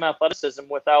draw out some athleticism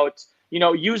without,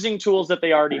 using tools that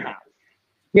they already have?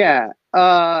 Yeah.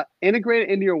 Integrate it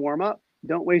into your warm-up.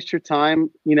 Don't waste your time,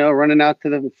 running out to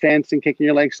the fence and kicking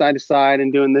your legs side to side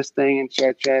and doing this thing and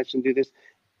stretch and do this.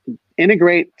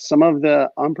 Integrate some of the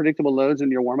unpredictable loads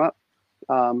into your warm-up.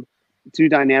 Do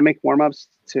dynamic warm-ups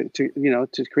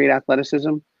to create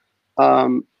athleticism.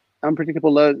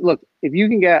 Unpredictable load. Look, if you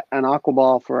can get an aqua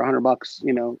ball for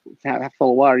 $100, half full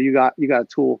of water, you got a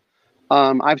tool.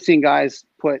 I've seen guys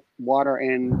put water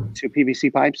into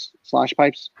PVC pipes, slosh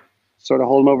pipes, sort of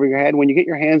hold them over your head. When you get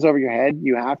your hands over your head,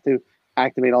 you have to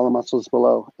activate all the muscles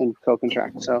below and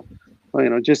co-contract. So,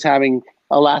 just having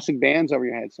elastic bands over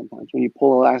your head sometimes when you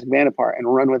pull an elastic band apart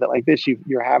and run with it like this,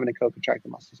 you're having to co-contract the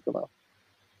muscles below.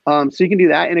 So you can do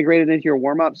that, integrate it into your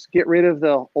warm-ups, get rid of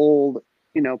the old,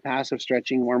 passive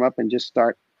stretching warm-up and just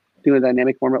start doing a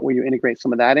dynamic warm-up where you integrate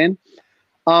some of that in.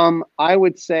 I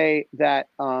would say that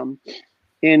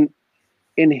in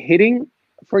hitting,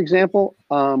 for example,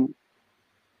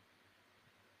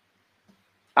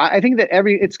 I think that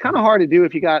it's kind of hard to do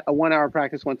if you got a 1 hour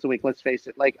practice once a week. Let's face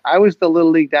it. Like I was the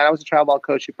little league dad. I was a travel ball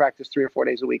coach who practiced 3 or 4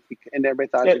 days a week, and everybody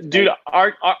thought, dude,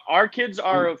 our kids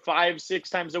are 5-6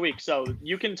 times a week. So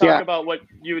you can talk about what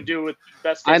you would do with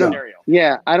best case scenario.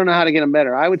 Yeah, I don't know how to get them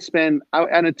better. I would spend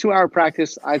on a 2 hour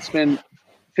practice. I'd spend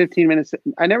 15 minutes.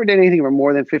 I never did anything for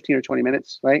more than 15 or 20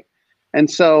 minutes, right?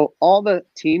 And so all the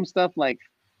team stuff like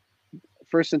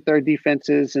first and third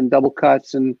defenses and double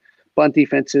cuts and bunt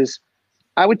defenses,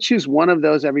 I would choose one of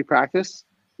those every practice,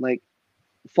 like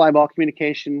fly ball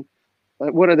communication.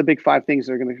 What are the big 5 things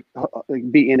that are going to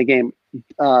be in a game?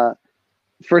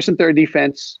 First and third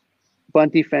defense,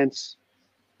 bunt defense,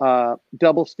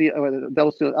 double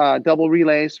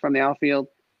relays from the outfield,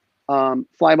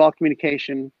 fly ball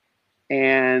communication,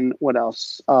 and what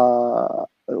else?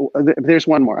 There's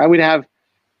one more. I would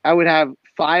have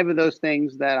 5 of those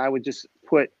things that I would just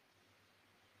put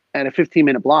at a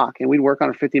 15-minute block, and we'd work on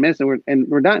it for 15 minutes, and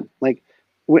we're done.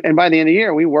 And by the end of the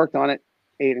year, we worked on it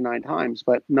 8 or 9 times,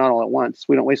 but not all at once.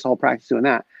 We don't waste the whole practice doing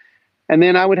that. And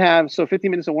then I would have 15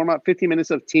 minutes of warm up, 15 minutes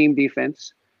of team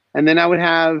defense, and then I would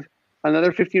have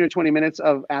another 15 or 20 minutes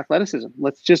of athleticism.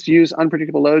 Let's just use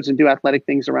unpredictable loads and do athletic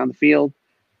things around the field.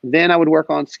 Then I would work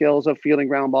on skills of fielding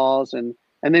ground balls, and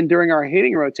then during our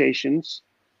hitting rotations,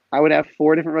 I would have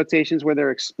 4 different rotations where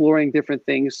they're exploring different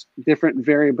things, different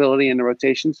variability in the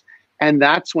rotations. And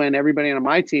that's when everybody on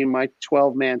my team, my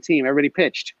 12-man team, everybody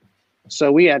pitched.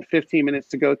 So we had 15 minutes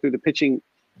to go through the pitching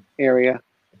area,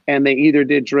 and they either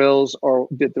did drills or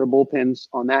did their bullpens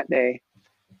on that day.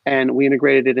 And we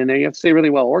integrated it in there. You have to stay really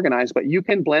well organized, but you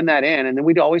can blend that in. And then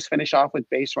we'd always finish off with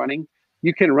base running.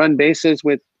 You can run bases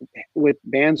with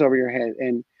bands over your head,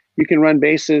 and you can run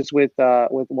bases with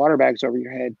water bags over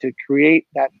your head to create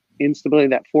that instability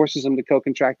that forces them to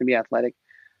co-contract and be athletic.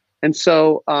 And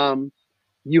so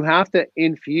you have to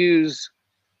infuse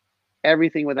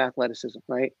everything with athleticism,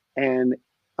 right? And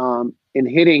in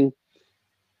hitting,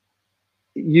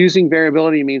 using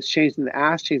variability means changing the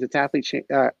task, change the athlete,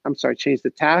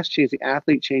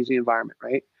 change the environment,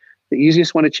 right? The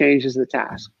easiest one to change is the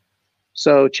task.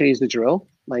 So change the drill,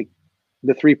 like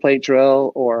the 3-plate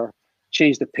drill, or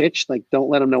change the pitch, like don't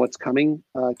let them know what's coming.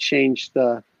 Change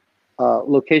the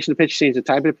location of the pitch, change the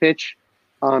type of pitch,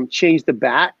 change the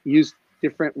bat, use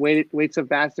different weights of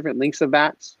bats, different lengths of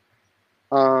bats,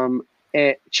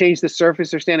 change the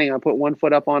surface they're standing on, put 1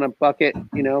 foot up on a bucket,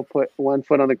 put 1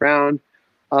 foot on the ground,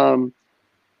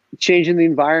 changing the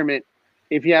environment.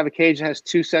 If you have a cage that has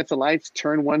 2 sets of lights,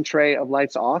 turn 1 tray of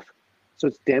lights off so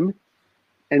it's dim,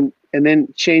 and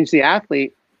then change the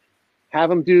athlete, have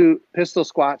them do pistol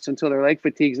squats until their leg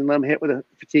fatigues and let them hit with a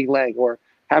fatigued leg, or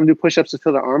have them do push-ups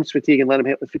until their arms fatigue and let them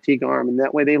hit with fatigued arm. And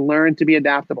that way they learn to be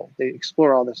adaptable. They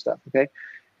explore all this stuff, okay?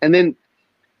 And then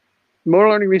motor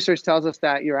learning research tells us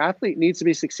that your athlete needs to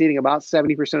be succeeding about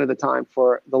 70% of the time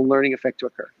for the learning effect to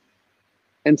occur.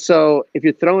 And so if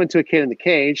you throw into a kid in the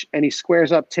cage and he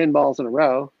squares up 10 balls in a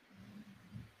row,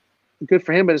 good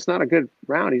for him, but it's not a good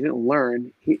round. He didn't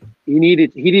learn. He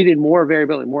needed more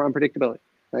variability, more unpredictability,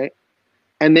 right?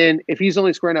 And then if he's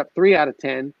only squaring up 3 out of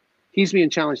 10, he's being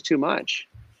challenged too much.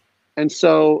 And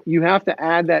so you have to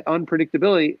add that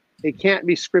unpredictability. It can't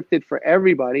be scripted for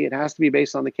everybody. It has to be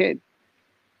based on the kid.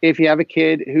 If you have a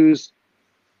kid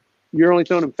you're only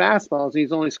throwing him fastballs, and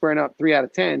he's only squaring up 3 out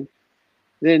of 10,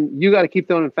 then you got to keep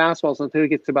throwing him fastballs until he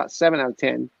gets to about 7 out of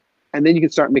 10. And then you can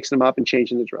start mixing them up and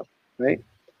changing the drill, right?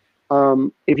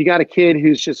 If you got a kid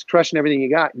who's just crushing everything you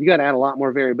got to add a lot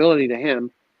more variability to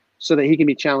him so that he can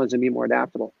be challenged and be more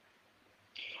adaptable.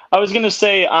 I was going to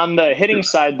say on the hitting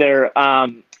side there,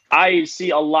 I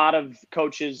see a lot of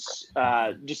coaches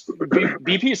just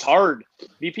BP is hard.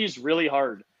 BP is really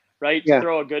hard, right? To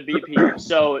throw a good BP.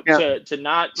 So to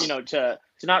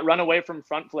not run away from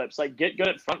front flips, like get good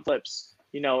at front flips,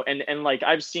 and like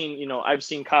I've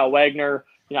seen Kyle Wagner,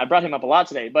 I brought him up a lot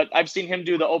today, but I've seen him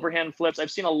do the overhand flips.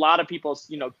 I've seen a lot of people,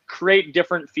 create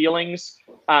different feelings,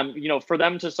 for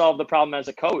them to solve the problem as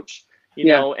a coach.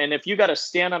 And if you got to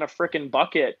stand on a freaking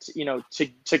bucket,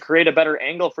 to create a better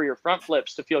angle for your front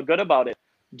flips, to feel good about it,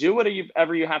 do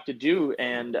whatever you have to do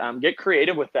and get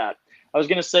creative with that. I was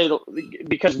going to say,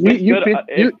 because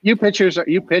you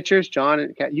pitchers, John,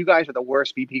 and you guys are the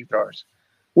worst BP throwers.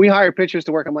 we hire pitchers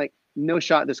to work. I'm like, no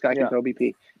shot this guy can throw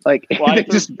BP. Like, well, I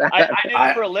did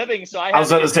it for a living, so I was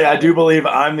going to say, I do believe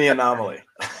I'm the anomaly.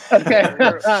 Okay.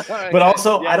 But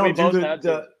also, I don't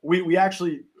do we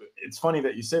actually, it's funny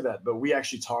that you say that, but we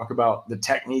actually talk about the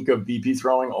technique of BP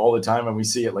throwing all the time, and we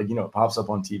see it like, it pops up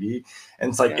on TV, and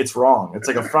it's like, it's wrong. It's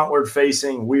like a frontward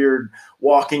facing, weird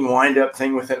walking wind up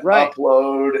thing with an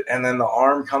upload, and then the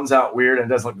arm comes out weird and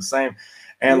doesn't look the same.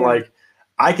 And like,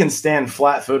 I can stand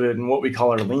flat-footed in what we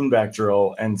call our lean back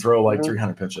drill and throw like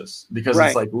 300 pitches because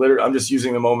it's like literally I'm just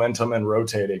using the momentum and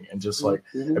rotating and just like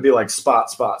it'd be like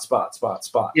spot.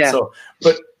 Yeah. So,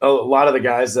 but a lot of the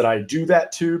guys that I do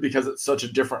that to, because it's such a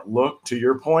different look, to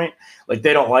your point, like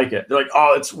they don't like it. They're like,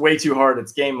 oh, it's way too hard.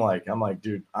 It's game-like. I'm like,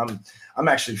 dude, I'm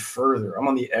actually further. I'm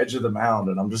on the edge of the mound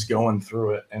and I'm just going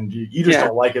through it. And you just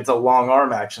don't like it. It's a long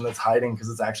arm action that's hiding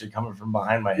because it's actually coming from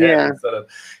behind my head instead of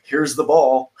here's the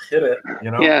ball, hit it,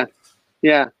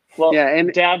 Yeah. Well,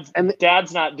 and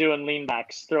dad's not doing lean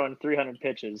backs, throwing 300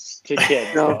 pitches to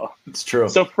kids. No, it's true.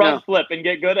 So front flip and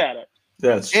get good at it.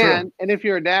 Yeah, it's true. And if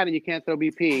you're a dad and you can't throw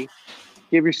BP,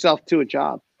 give yourself to a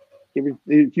job.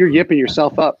 You're yipping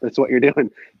yourself up. That's what you're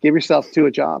doing. Give yourself to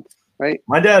a job, right?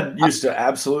 My dad used to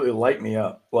absolutely light me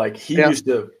up. Like he used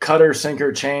to cutter,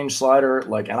 sinker, change, slider,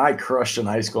 and I crushed in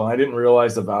high school. And I didn't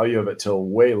realize the value of it till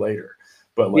way later.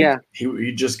 But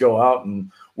he'd just go out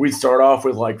and we'd start off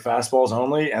with like fastballs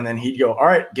only, and then he'd go, all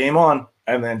right, game on,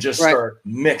 and then just start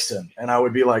mixing. And I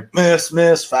would be like,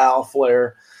 miss, foul,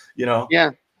 flare,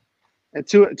 Yeah. And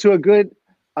to a good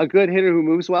hitter who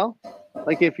moves well,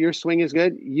 like if your swing is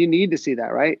good, you need to see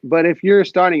that, right? But if you're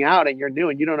starting out and you're new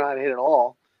and you don't know how to hit at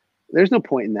all, there's no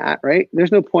point in that, right?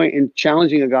 There's no point in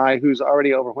challenging a guy who's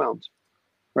already overwhelmed,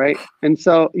 right? And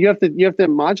so you have to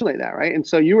modulate that, right? And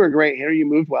so you were a great hitter, you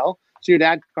moved well, so your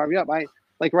dad carved you up.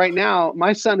 Like right now,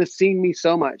 my son has seen me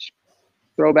so much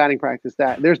throw batting practice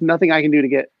that there's nothing I can do to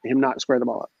get him not to square the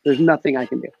ball up. There's nothing I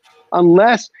can do,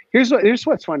 unless here's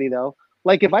what's funny though.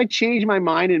 Like if I change my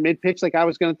mind in mid pitch, like I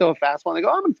was going to throw a fastball and I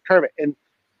go, I'm going to curve it, and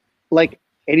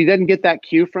he doesn't get that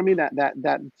cue from me,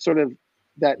 that sort of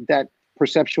that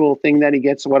perceptual thing that he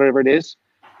gets, whatever it is,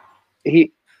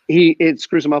 it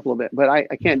screws him up a little bit. But I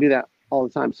can't do that all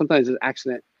the time. Sometimes it's an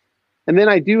accident. And then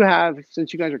I do have,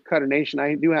 since you guys are Cutter Nation,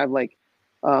 I do have I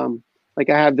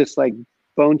have this like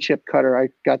bone chip cutter. I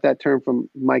got that term from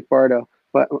Mike Bard.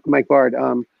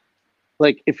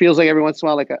 Like it feels like every once in a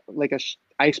while, like a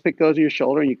ice pick goes in your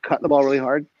shoulder and you cut the ball really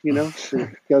hard, and it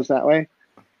goes that way.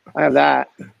 I have that.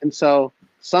 And so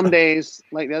some days,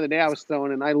 like the other day I was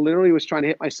throwing and I literally was trying to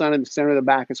hit my son in the center of the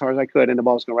back as hard as I could, and the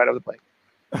ball was going right over the plate.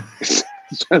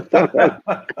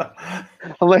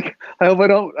 I'm like, I hope I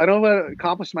don't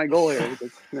accomplish my goal here.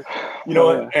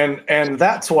 What? And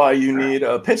that's why you need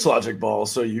a pitch logic ball,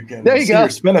 so you can see your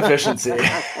spin efficiency.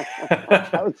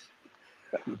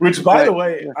 Which, by the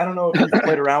way, I don't know if you've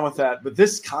played around with that, but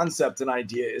this concept and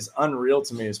idea is unreal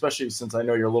to me, especially since I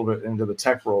know you're a little bit into the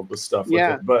tech world with stuff with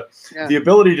it. But the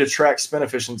ability to track spin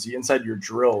efficiency inside your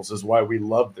drills is why we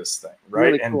love this thing,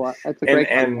 right? Really cool. That's a great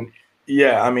concept.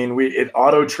 Yeah, I mean, it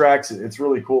auto tracks it. It's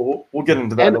really cool. We'll get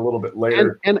into that a little bit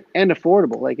later. And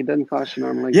affordable, like it doesn't cost you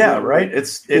normally. Yeah, right.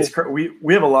 It's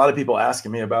we have a lot of people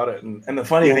asking me about it, and the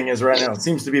funny thing is, right now it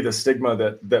seems to be the stigma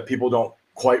that people don't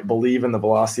quite believe in the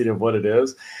velocity of what it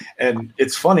is, and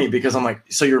it's funny because I'm like,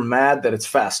 so you're mad that it's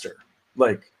faster?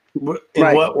 Like,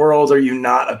 in what world are you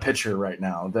not a pitcher right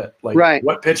now? That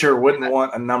what pitcher wouldn't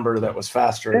want a number that was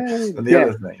faster than the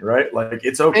other thing, right? Like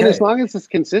it's okay. And as long as it's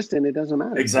consistent, it doesn't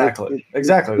matter. Exactly.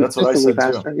 That's what I said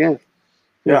faster. too.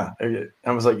 Yeah.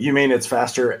 I was like, you mean it's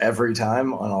faster every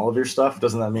time on all of your stuff?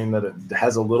 Doesn't that mean that it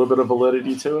has a little bit of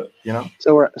validity to it?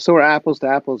 So we're apples to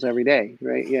apples every day,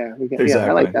 right? Yeah. Exactly.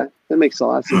 I like that. That makes a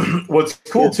lot of sense. What's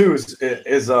cool too is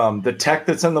the tech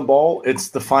that's in the ball. It's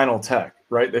the final tech,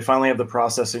 right? They finally have the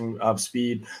processing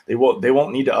speed. They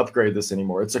won't need to upgrade this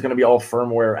anymore. It's going to be all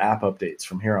firmware app updates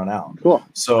from here on out. Cool.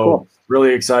 So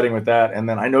really exciting with that. And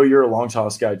then I know you're a long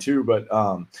toss guy too, but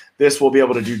this will be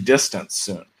able to do distance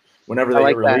soon, whenever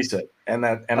they release it. And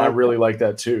I really like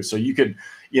that too. So you could,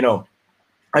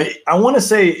 I want to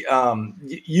say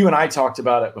you and I talked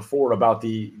about it before about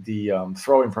the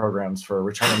throwing programs for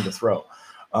returning to throw.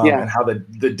 And how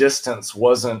the distance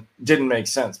didn't make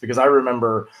sense, because I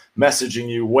remember messaging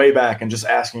you way back and just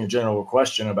asking a general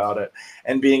question about it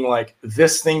and being like,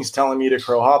 this thing's telling me to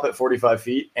crow hop at 45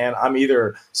 feet and I'm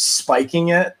either spiking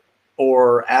it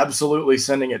or absolutely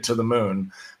sending it to the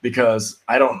moon, because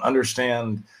I don't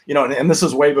understand, and this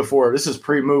is way before, this is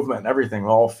pre-movement and everything,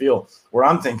 all feel, where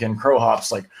I'm thinking crow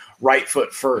hops like right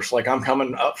foot first, like I'm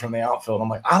coming up from the outfield. I'm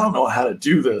like, I don't know how to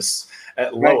do this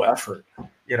at low effort,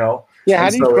 Yeah,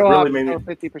 how do you throw out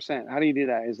 50%? How do you do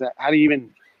that? How do you even?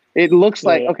 It looks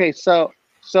like okay. So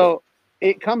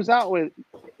it comes out with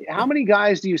how many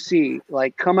guys do you see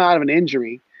like come out of an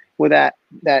injury with that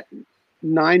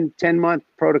 9-10 month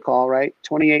protocol, right?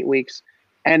 28 weeks,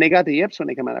 and they got the yips when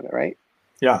they come out of it, right?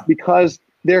 Yeah, because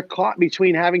they're caught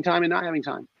between having time and not having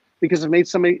time because they've made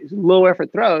so many low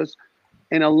effort throws.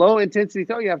 In a low intensity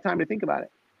throw, you have time to think about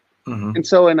it, and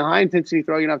so in a high intensity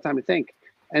throw, you don't have time to think.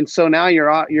 And so now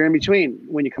you're in between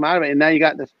when you come out of it. And now you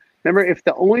got this. Remember, if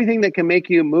the only thing that can make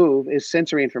you move is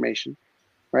sensory information,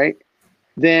 right?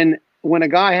 Then when a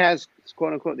guy has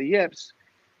quote unquote the yips,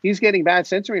 he's getting bad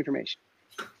sensory information.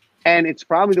 And it's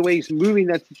probably the way he's moving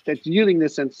that's yielding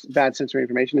this bad sensory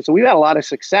information. And so we've had a lot of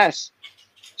success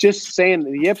just saying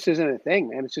the yips isn't a thing,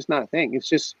 man. It's just not a thing. It's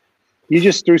just, you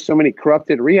just threw so many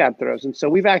corrupted rehab throws. And so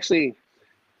we've actually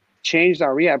changed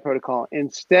our rehab protocol.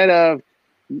 Instead of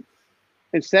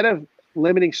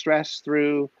limiting stress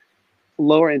through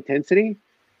lower intensity,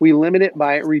 we limit it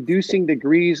by reducing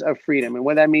degrees of freedom. And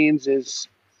what that means is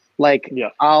like,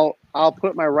 I'll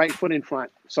put my right foot in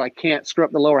front so I can't screw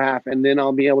up the lower half, and then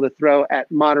I'll be able to throw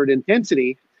at moderate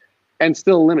intensity and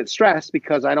still limit stress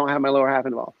because I don't have my lower half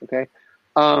involved. Okay.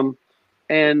 And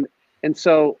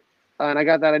I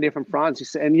got that idea from Franz. He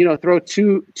said, and throw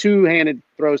two-handed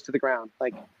throws to the ground,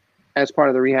 like as part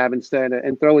of the rehab instead,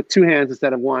 and throw with two hands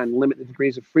instead of one, limit the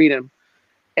degrees of freedom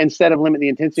instead of limit the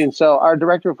intensity. And so our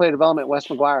director of play development, Wes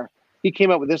McGuire, he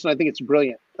came up with this, and I think it's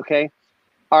brilliant. Okay.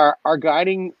 Our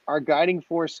guiding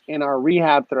force in our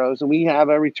rehab throws, and we have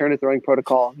a return to throwing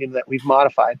protocol that we've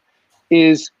modified,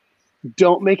 is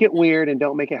don't make it weird and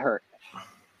don't make it hurt.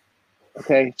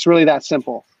 Okay. It's really that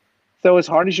simple. Throw as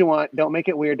hard as you want. Don't make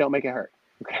it weird. Don't make it hurt.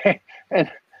 Okay.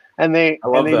 And they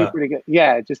do pretty good.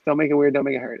 Yeah, just don't make it weird, don't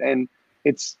make it hurt. And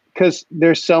it's because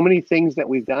there's so many things that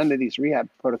we've done to these rehab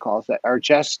protocols that are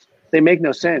just, they make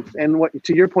no sense. And what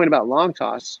to your point about long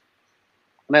toss,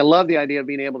 and I love the idea of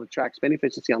being able to track spin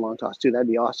efficiency on long toss too. That'd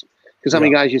be awesome. Because how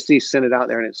many guys you see send it out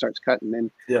there and it starts cutting,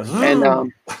 and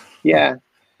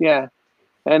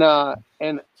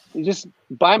just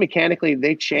biomechanically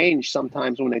they change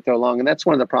sometimes when they throw long, and that's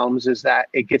one of the problems is that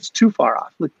it gets too far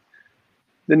off. Look,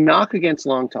 the knock against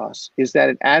long toss is that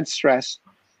it adds stress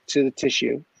to the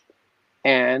tissue,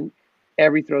 and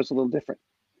every throw is a little different.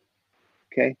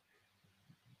 Okay.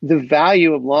 The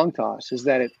value of long toss is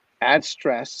that it adds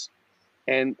stress,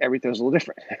 and every throw is a little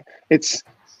different. It's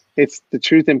the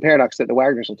truth and paradox that the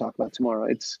Wagners will talk about tomorrow.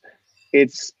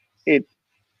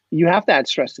 You have to add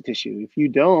stress to tissue. If you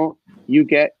don't, you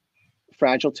get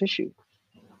fragile tissue.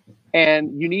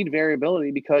 And you need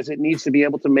variability because it needs to be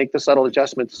able to make the subtle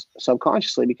adjustments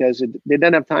subconsciously, because it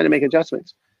doesn't have time to make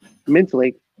adjustments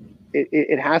mentally.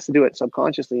 It has to do it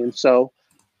subconsciously. And so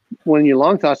when you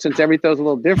long toss, since every throw is a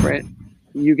little different,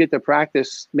 you get to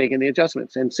practice making the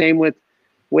adjustments. And same with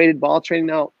weighted ball training.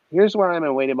 Now, here's where I'm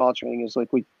in weighted ball training is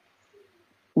like we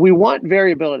want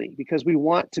variability because we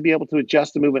want to be able to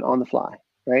adjust the movement on the fly,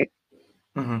 right?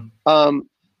 Mm-hmm.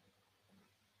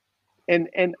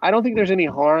 And I don't think there's any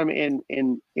harm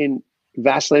in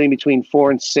vacillating between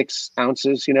 4 and 6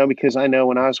 ounces, because I know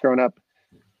when I was growing up,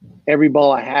 every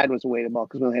ball I had was a weighted ball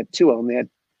because we only had 2 of them. They had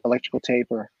electrical tape,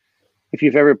 or if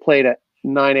you've ever played a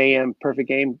 9 a.m. perfect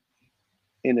game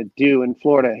in a dew in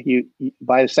Florida, you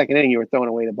by the second inning you were throwing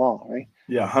a weighted ball, right?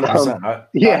 Yeah,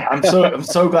 100%. I'm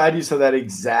so glad you said that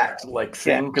exact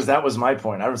thing, because that was my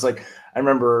point. I was like, I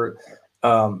remember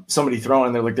somebody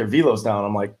throwing their velo's down.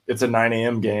 I'm like, it's a 9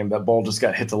 a.m. game. That ball just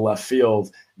got hit to left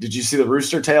field. Did you see the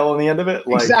rooster tail on the end of it?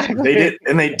 Exactly. He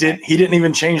didn't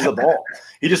even change the ball.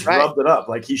 He just rubbed it up.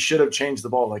 He should have changed the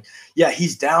ball.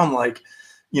 He's down 3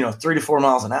 to 4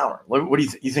 miles an hour. What do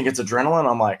you think it's adrenaline?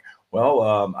 I'm like,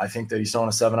 well, I think that he's throwing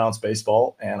a 7-ounce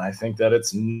baseball, and I think that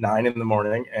it's 9 in the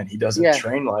morning, and he doesn't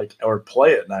train or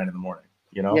play at 9 in the morning.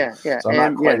 So I'm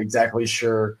not quite exactly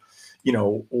sure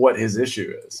what his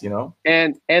issue is,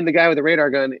 And the guy with the radar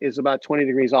gun is about 20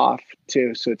 degrees off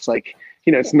too. So it's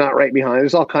it's not right behind.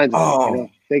 There's all kinds of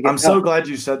things. I'm so glad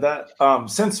you said that.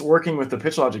 Since working with the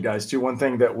Pitch Logic guys too, one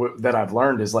thing that I've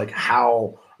learned is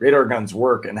how radar guns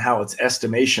work and how it's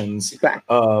estimations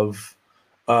of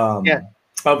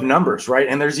numbers, right?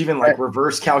 And there's even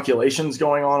reverse calculations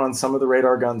going on some of the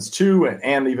radar guns too,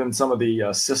 and even some of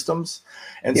the systems.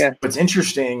 And so it's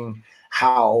interesting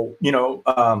how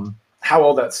how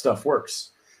all that stuff works.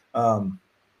 I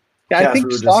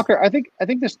think Stalker. I think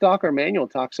the Stalker manual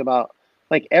talks about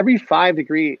every 5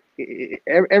 degree,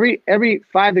 every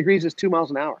 5 degrees is 2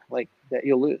 miles an hour, that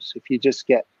you'll lose if you just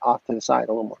get off to the side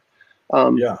a little more.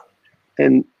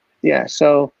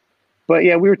 So, but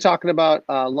we were talking about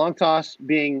long toss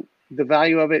being, the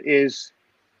value of it is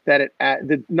that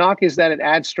the knock is that it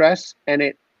adds stress and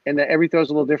that every throw is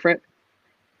a little different.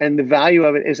 And the value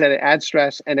of it is that it adds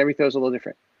stress and every throw is a little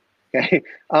different. Okay.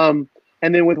 And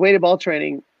then with weighted ball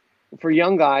training for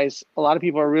young guys, a lot of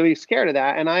people are really scared of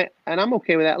that. And I'm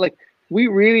okay with that. Like, we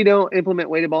really don't implement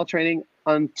weighted ball training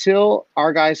until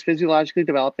our guy's physiologically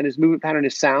developed and his movement pattern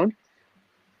is sound.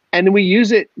 And then we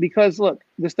use it because, look,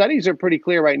 the studies are pretty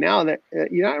clear right now that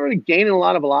you're not really gaining a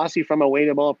lot of velocity from a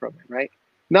weighted ball program, right?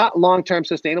 Not long-term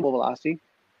sustainable velocity,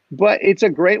 but it's a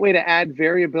great way to add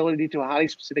variability to a highly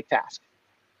specific task.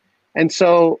 And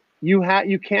so you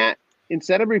can't,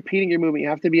 instead of repeating your movement, you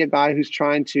have to be a guy who's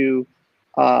trying to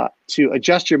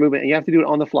adjust your movement, and you have to do it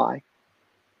on the fly.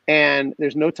 And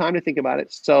there's no time to think about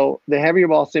it. So the heavier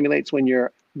ball simulates when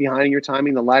you're behind in your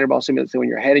timing. The lighter ball simulates when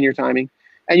you're ahead in your timing.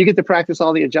 And you get to practice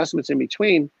all the adjustments in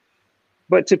between.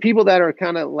 But to people that are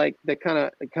kind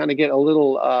of get a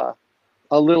little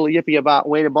yippy about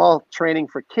weighted ball training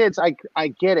for kids, I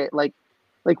get it. Like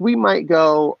we might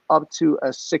go up to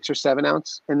a 6 or 7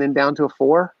 ounce and then down to a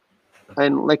 4.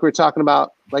 And like we're talking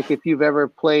about, like if you've ever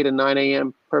played a 9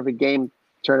 a.m. perfect game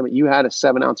tournament, you had a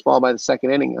 7 ounce ball by the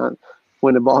second inning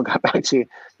when the ball got back to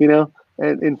you,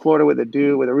 and in Florida with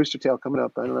a rooster tail coming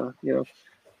up. I don't know,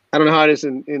 I don't know how it is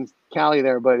in Cali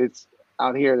there, but it's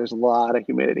out here. There's a lot of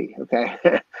humidity. Okay.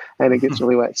 And it gets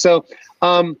really wet. So,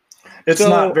 it's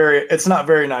not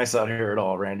very nice out here at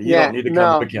all, Randy. You don't need to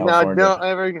come to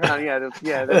California.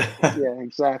 Yeah,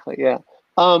 exactly. Yeah.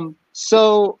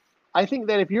 So I think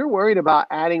that if you're worried about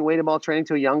adding weighted ball training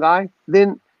to a young guy,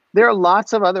 then there are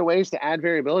lots of other ways to add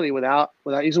variability without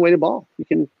using weighted ball. You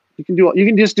can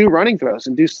just do running throws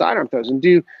and do sidearm throws and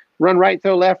do run right,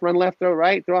 throw left, run left, throw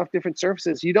right, throw off different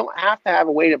surfaces. You don't have to have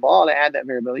a weighted ball to add that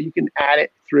variability. You can add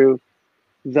it through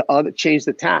change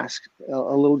the task a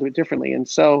little bit differently. And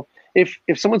so if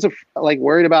someone's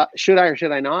worried about should I or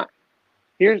should I not,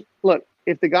 look,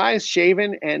 if the guy is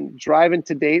shaven and driving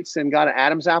to dates and got an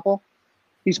Adam's apple,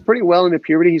 he's pretty well into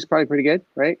puberty. He's probably pretty good,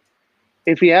 right?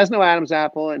 If he has no Adam's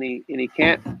apple and he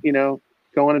can't,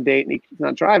 go on a date and he's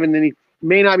not driving, then he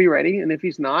may not be ready. And if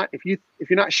he's not, if you're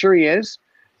not sure he is,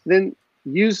 then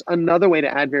use another way to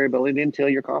add variability until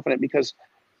you're confident, because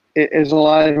there's a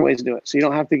lot of different ways to do it. So you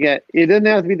don't have to it doesn't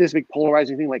have to be this big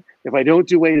polarizing thing. Like if I don't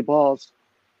do weighted balls,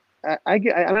 I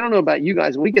don't know about you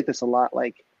guys, we get this a lot.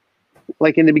 Like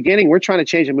in the beginning, we're trying to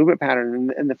change a movement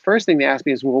pattern. And the first thing they ask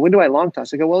me is, well, when do I long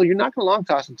toss? I go, well, you're not going to long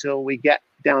toss until we get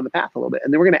down the path a little bit.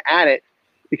 And then we're going to add it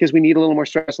because we need a little more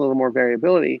stress, a little more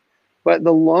variability. But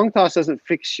the long toss doesn't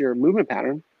fix your movement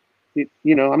pattern.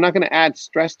 I'm not going to add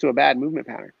stress to a bad movement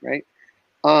pattern, right?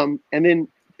 And then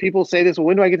people say this, well,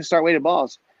 when do I get to start weighted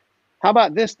balls? How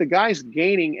about this? The guy's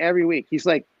gaining every week. He's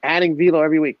like adding velo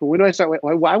every week. But when do I start?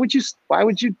 Why would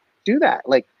you do that?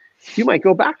 Like, you might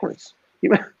go backwards.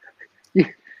 You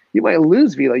might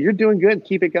lose velo. You're doing good.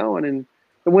 Keep it going. And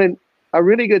when a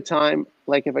really good time,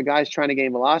 like if a guy's trying to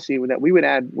gain velocity, that we would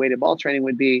add weighted ball training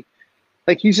would be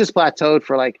like he's just plateaued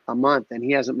for like a month and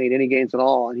he hasn't made any gains at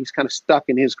all, and he's kind of stuck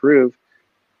in his groove.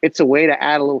 It's a way to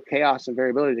add a little chaos and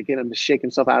variability to get him to shake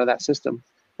himself out of that system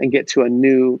and get to a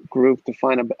new groove to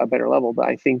find a better level. But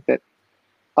I think that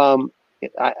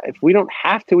if we don't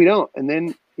have to, we don't. And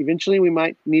then eventually we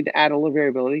might need to add a little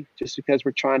variability just because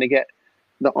we're trying to get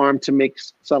the arm to make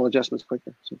subtle adjustments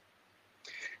quicker. So.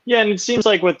 Yeah, and it seems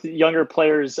like with younger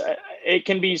players, it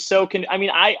can be so.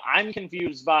 I'm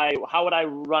confused by how would I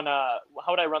run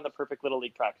the perfect little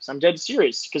league practice? I'm dead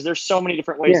serious because there's so many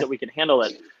different ways that we can handle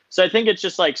it. So I think it's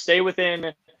just like stay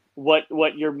within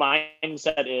what your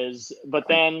mindset is, but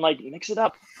then like mix it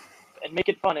up and make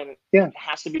it fun, and it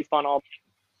has to be fun all.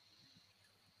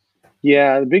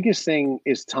 Yeah, the biggest thing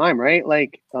is time, right?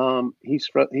 Like,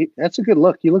 that's a good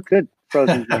look. You look good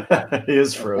frozen. He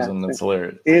is frozen. That's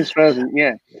hilarious. He is frozen.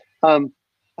 Yeah.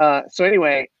 So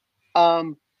anyway,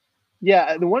 the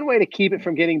one way to keep it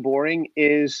from getting boring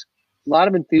is a lot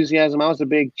of enthusiasm. I was a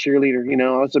big cheerleader.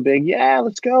 I was a big,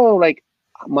 let's go. Like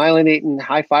myelinating,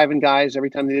 high-fiving guys every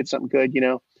time they did something good.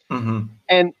 Mm-hmm.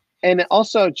 And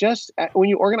also just when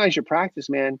you organize your practice,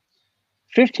 man,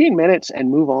 15 minutes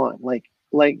and move on.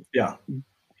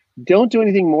 Don't do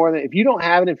anything more than, if you don't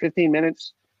have it in 15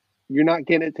 minutes, you're not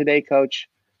getting it today, coach.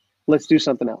 Let's do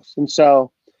something else. And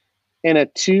so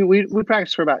we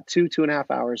practiced for about 2.5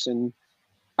 hours, and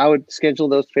I would schedule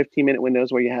those 15-minute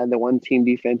windows where you had the one team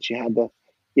defense, you had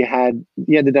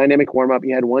the dynamic warm up,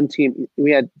 you had one team,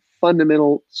 we had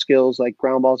fundamental skills like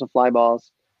ground balls and fly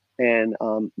balls. And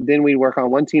then we'd work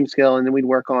on one team skill, and then we'd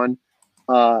work on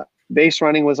base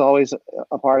running was always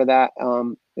a part of that.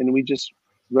 And we just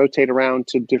rotate around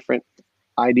to different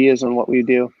ideas on what we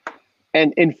do.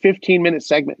 and in 15-minute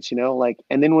segments, like,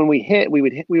 and then when we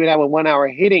would have a 1 hour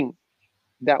hitting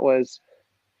that was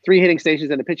 3 hitting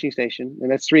stations and a pitching station, and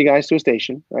that's 3 guys to a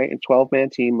station, right? And 12-man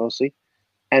team mostly.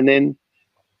 And then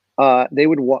they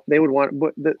would want,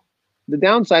 but the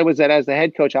downside was that as the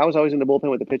head coach, I was always in the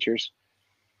bullpen with the pitchers.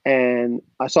 And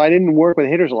so I didn't work with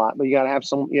hitters a lot, but you got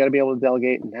to be able to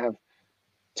delegate and have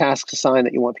tasks assigned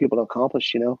that you want people to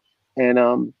accomplish, and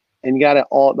you got to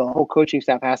the whole coaching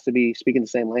staff has to be speaking the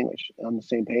same language on the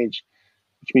same page,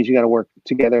 which means you got to work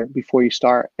together before you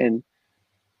start. And,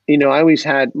 I always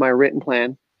had my written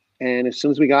plan. And as soon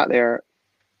as we got there,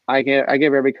 I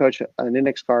gave every coach an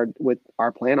index card with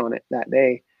our plan on it that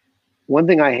day. One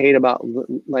thing I hate about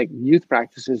like youth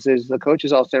practices is the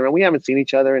coaches all stand around. We haven't seen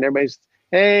each other and everybody's,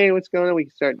 hey, what's going on? We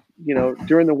start,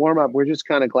 during the warm up, we're just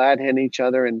kind of glad handing each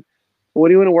other. And what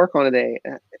do you want to work on today?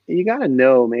 You got to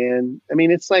know, man. I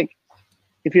mean, it's like,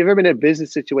 if you've ever been in a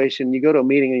business situation, you go to a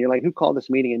meeting and you're like, who called this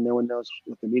meeting? And no one knows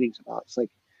what the meeting's about. It's like,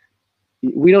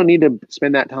 we don't need to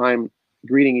spend that time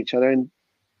greeting each other. And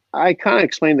I kind of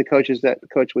explained to coaches that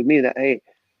coach with me that, hey,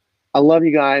 I love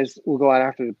you guys. We'll go out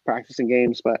after practicing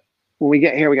games, but when we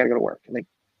get here, we got to go to work. Like,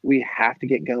 we have to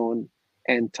get going,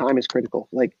 and time is critical.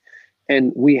 Like,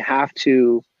 and we have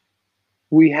to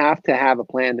have a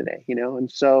plan today,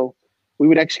 And so we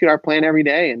would execute our plan every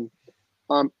day. And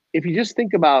if you just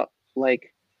think about,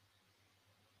 like,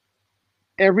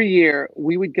 every year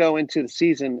we would go into the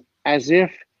season as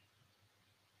if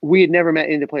we had never met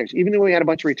any of the players, even though we had a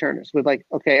bunch of returners. With like,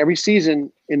 okay, every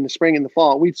season in the spring and the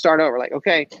fall, we'd start over. Like,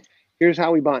 okay, here's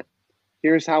how we bunt.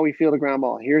 Here's how we field a ground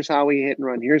ball. Here's how we hit and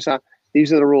run. These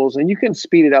are the rules. And you can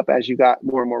speed it up as you got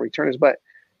more and more returners. But,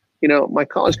 my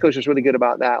college coach was really good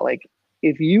about that. Like,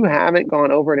 if you haven't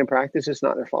gone over it in practice, it's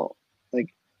not their fault.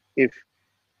 Like, if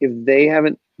they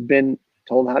haven't been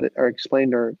told how to, or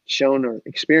explained or shown or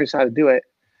experienced how to do it.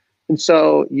 And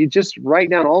so you just write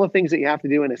down all the things that you have to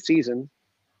do in a season,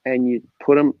 and you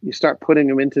start putting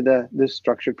them into this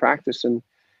structured practice.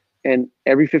 And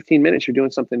every 15 minutes you're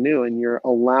doing something new, and you're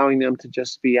allowing them to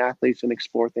just be athletes and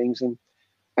explore things. And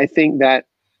I think that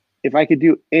if I could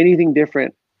do anything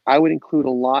different, I would include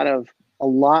a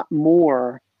lot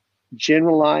more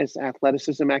generalized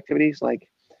athleticism activities, like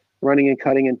running and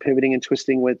cutting and pivoting and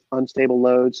twisting with unstable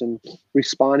loads, and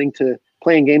responding to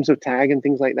playing games of tag and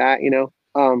things like that,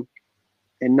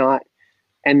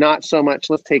 and not so much,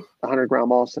 let's take 100 ground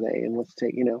balls today. And let's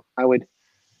take,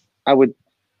 I would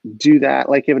do that.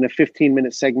 Like, given a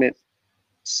 15-minute segment,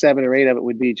 7 or 8 of it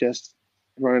would be just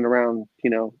running around,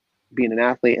 being an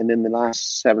athlete. And then the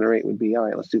last 7 or 8 would be, all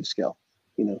right, let's do the skill,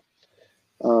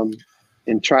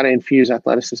 and try to infuse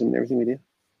athleticism in everything we do.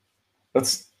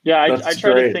 I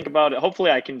try to think about it.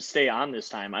 Hopefully I can stay on this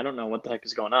time. I don't know what the heck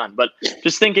is going on, but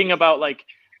just thinking about, like,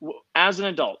 as an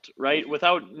adult, right,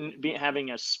 without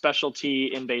having a specialty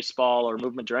in baseball or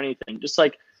movement or anything, just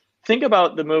like think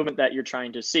about the movement that you're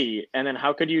trying to see, and then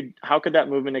how could that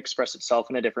movement express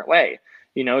itself in a different way?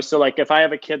 So like, if I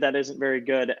have a kid that isn't very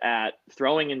good at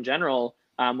throwing in general,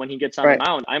 when he gets on the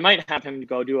mound, I might have him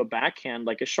go do a backhand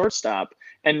like a shortstop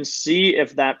and see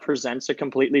if that presents a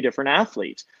completely different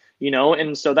athlete.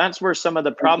 And so that's where some of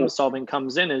the problem solving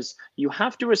comes in, is you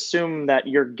have to assume that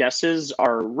your guesses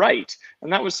are right.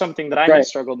 And that was something that I had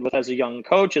struggled with as a young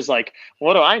coach, is like,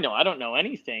 what do I know? I don't know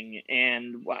anything.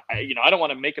 And, I don't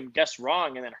want to make them guess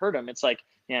wrong and then hurt them. It's like,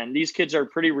 man, these kids are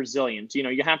pretty resilient.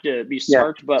 You have to be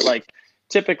smart, but like,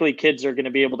 typically kids are going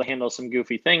to be able to handle some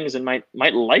goofy things and might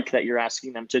like that you're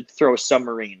asking them to throw a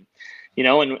submarine,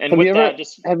 and with that,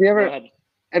 just have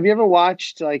you ever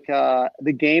watched, like,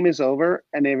 The Game Is Over,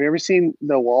 and have you ever seen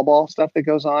the wall ball stuff that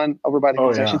goes on over by the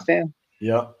concession stand?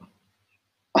 Yeah.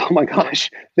 Oh my gosh.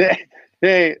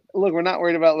 Hey, look, we're not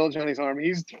worried about little Johnny's arm.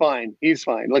 He's fine.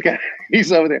 Look at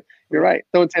he's over there. You're right.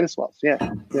 Throwing tennis balls. Yeah.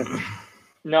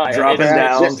 No, dropping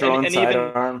down, throwing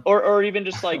sidearm, or even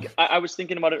just like I was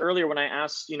thinking about it earlier when I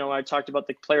asked, I talked about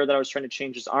the player that I was trying to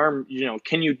change his arm.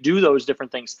 Can you do those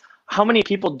different things? How many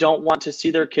people don't want to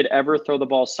see their kid ever throw the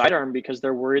ball sidearm because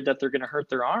they're worried that they're going to hurt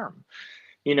their arm?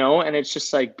 And it's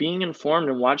just like being informed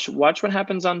and watch what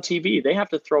happens on TV. They have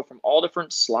to throw from all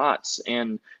different slots,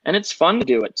 and it's fun to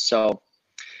do it. So,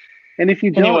 and if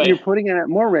you don't, you're putting it at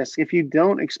more risk. If you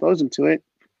don't expose them to it,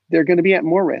 they're going to be at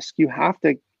more risk. You have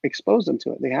to expose them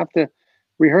to it. They have to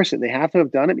rehearse it. They have to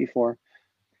have done it before,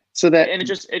 so that I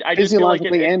just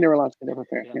physiologically and neurologically they're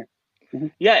prepared.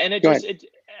 And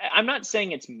I'm not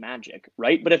saying it's magic,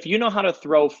 right? But if you know how to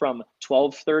throw from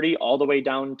 12:30 all the way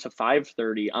down to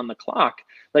 5:30 on the clock,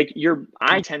 like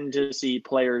I tend to see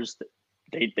players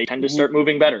they tend to start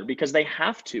moving better because they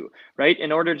have to, right?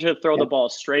 In order to throw the ball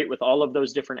straight with all of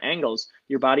those different angles,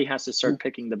 your body has to start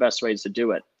picking the best ways to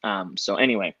do it. So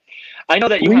anyway, I know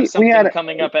that you have something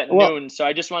coming up at noon, so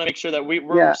I just want to make sure that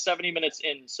we're 70 minutes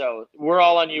in, so we're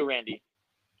all on you, Randy.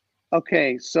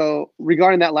 Okay, so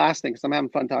regarding that last thing, because I'm having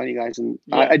fun talking to you guys, and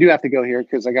I do have to go here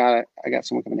because I got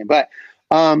someone coming in. But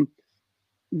I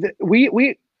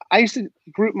used to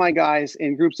group my guys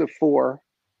in groups of 4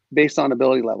 based on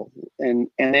ability level, and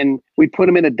then we'd put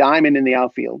them in a diamond in the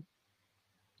outfield,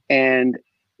 and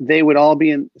they would all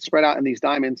be spread out in these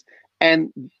diamonds,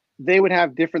 and they would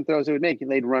have different throws they would make.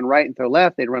 They'd run right and throw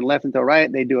left. They'd run left and throw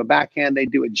right. They'd do a backhand.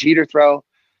 They'd do a Jeter throw.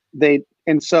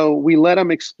 And so we let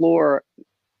them explore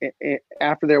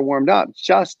after they're warmed up,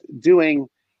 just doing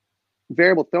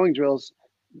variable throwing drills,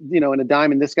 in a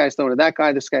diamond. This guy's throwing to that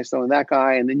guy, this guy's throwing to that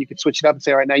guy, and then you could switch it up and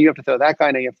say, all right, now you have to throw that guy,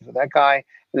 now you have to throw that guy,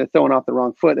 and they're throwing off the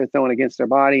wrong foot, they're throwing against their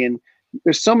body, and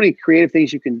there's so many creative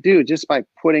things you can do just by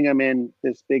putting them in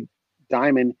this big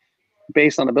diamond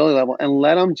based on ability level, and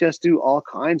let them just do all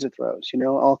kinds of throws,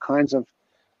 all kinds of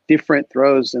different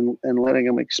throws, and letting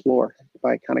them explore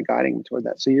by kind of guiding them toward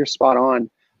that. So you're spot on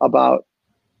about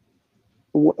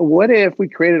what if we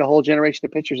created a whole generation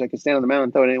of pitchers that could stand on the mound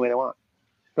and throw it any way they want?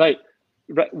 Right.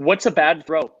 What's a bad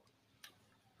throw?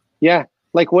 Yeah.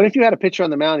 Like, what if you had a pitcher on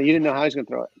the mound and you didn't know how he's going to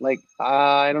throw it? Like,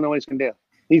 I don't know what he's going to do.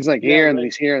 He's like here, and then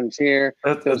he's here, and he's here.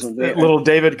 That's little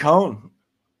David Cone.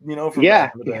 From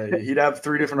back in the day. He'd have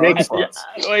 3 different arm slots.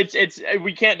 It's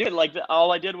we can't do it. Like,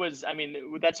 all I did was,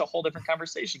 that's a whole different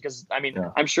conversation, because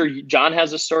I'm sure John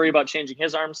has a story about changing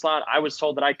his arm slot. I was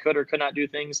told that I could or could not do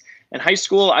things. In high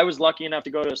school, I was lucky enough to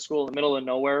go to a school in the middle of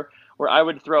nowhere where I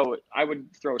would throw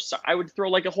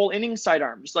like a whole inning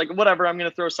sidearm, just like, whatever, I'm going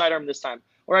to throw sidearm this time.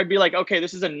 Or I'd be like, okay,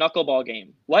 this is a knuckleball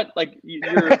game. What? Like,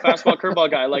 you're a fastball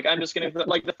curveball guy. Like, I'm just going to,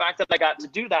 like, the fact that I got to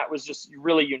do that was just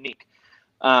really unique.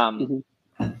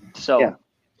 So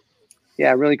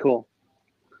yeah, really cool.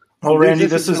 Well, Randy,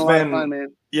 this has been fun,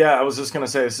 man. Yeah, I was just gonna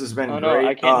say this has been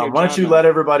great. Why don't you let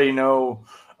everybody know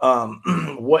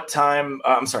what time?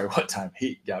 What time?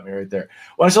 He got me right there.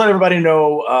 Why don't you let everybody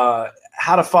know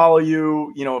how to follow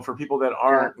you? For people that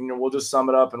aren't, we'll just sum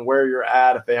it up and where you're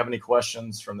at if they have any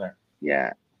questions from there.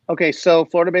 Yeah. Okay. So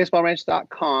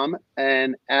FloridaBaseballRanch.com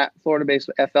and at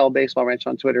FL Baseball Ranch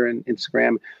on Twitter and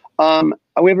Instagram.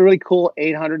 We have a really cool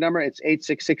 800 number. It's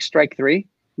 866-STRIKE-3. You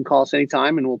can call us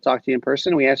anytime, and we'll talk to you in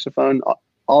person. We answer the phone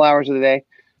all hours of the day.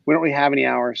 We don't really have any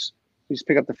hours. We just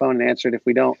pick up the phone and answer it. If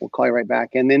we don't, we'll call you right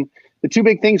back. And then the 2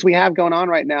 big things we have going on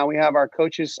right now, we have our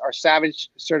coaches, our Savage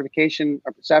certification,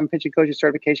 our Savage pitching coaches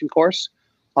certification course.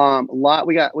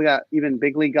 We got even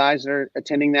big league guys that are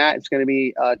attending that. It's going to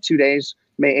be 2 days,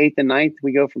 May 8th and 9th.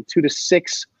 We go from 2 to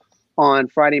 6 on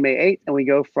Friday, May 8th, and we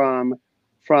go from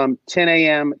 10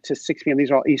 a.m. to 6 p.m. These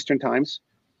are all Eastern times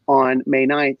on May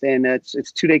 9th. And it's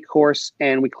 2-day course.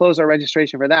 And we close our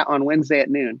registration for that on Wednesday at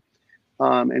noon.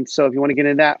 And so if you want to get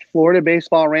into that,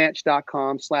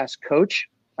 FloridaBaseballRanch.com/coach.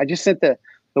 I just sent the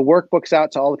workbooks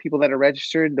out to all the people that are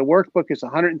registered. The workbook is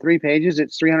 103 pages.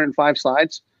 It's 305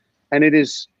 slides. And it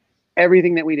is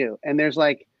everything that we do. And there's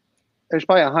probably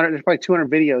 200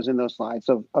 videos in those slides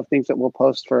of things that we'll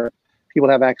post for people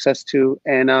to have access to.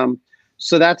 And,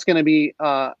 so that's going to be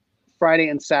Friday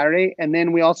and Saturday. And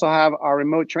then we also have our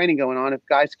remote training going on. If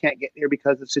guys can't get here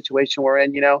because of the situation we're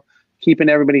in, keeping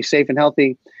everybody safe and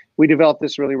healthy, we developed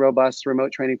this really robust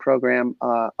remote training program.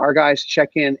 Our guys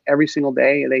check in every single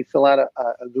day. They fill out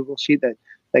a Google sheet that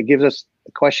gives us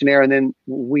a questionnaire, and then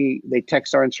they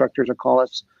text our instructors or call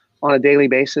us on a daily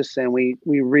basis, and we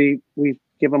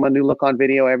give them a new look on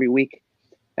video every week.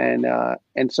 And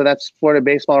so that's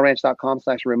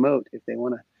FloridaBaseballRanch.com/remote if they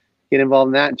want to get involved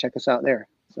in that and check us out there.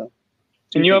 So,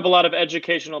 and you have a lot of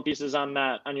educational pieces on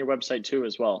your website too,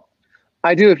 as well.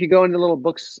 I do. If you go into little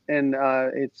books, and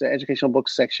it's an educational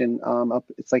books section,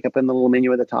 it's like up in the little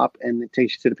menu at the top, and it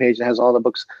takes you to the page that has all the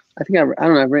books. I think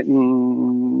I've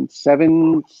written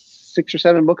 6 or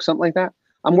 7 books, something like that.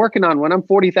 I'm working on one. I'm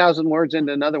 40,000 words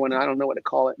into another one, and I don't know what to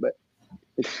call it, but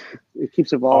it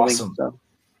keeps evolving. Awesome. So,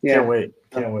 yeah. Can't wait.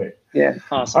 Yeah.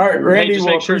 Awesome. All right, Randy. Well,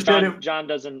 make sure John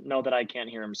doesn't know that I can't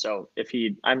hear him. So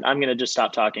I'm going to just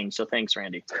stop talking. So thanks,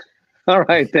 Randy. All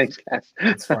right. Thanks, guys.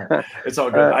 It's fine. It's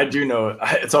all good. I do know it.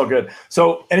 It's all good.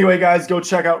 So anyway, guys, go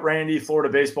check out Randy,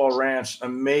 Florida Baseball Ranch.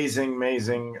 Amazing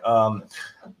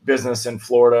business in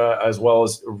Florida, as well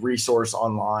as resource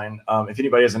online. If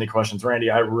anybody has any questions,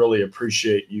 Randy, I really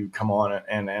appreciate you come on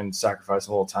and sacrifice a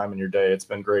little time in your day. It's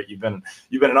been great. You've been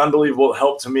an unbelievable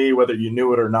help to me, whether you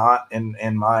knew it or not,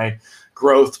 in my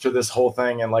growth to this whole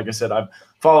thing. And like I said, I've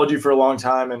followed you for a long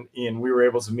time, and Ian, we were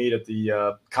able to meet at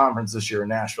the conference this year in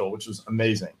Nashville, which was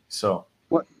amazing. So.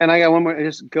 Well, and I got one more.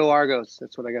 Just go Argos.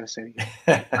 That's what I got to say.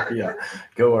 Yeah,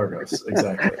 go Argos.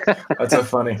 Exactly. That's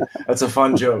a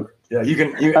fun joke. Yeah,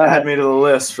 you add me to the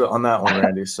list on that one,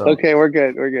 Randy. So okay, we're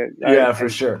good. All yeah, right. for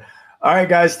sure. All right,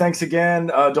 guys. Thanks again.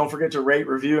 Don't forget to rate,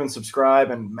 review, and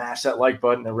subscribe, and mash that like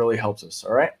button. It really helps us.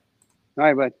 All right. All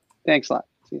right, bud. Thanks a lot.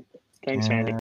 See you. Thanks, Randy.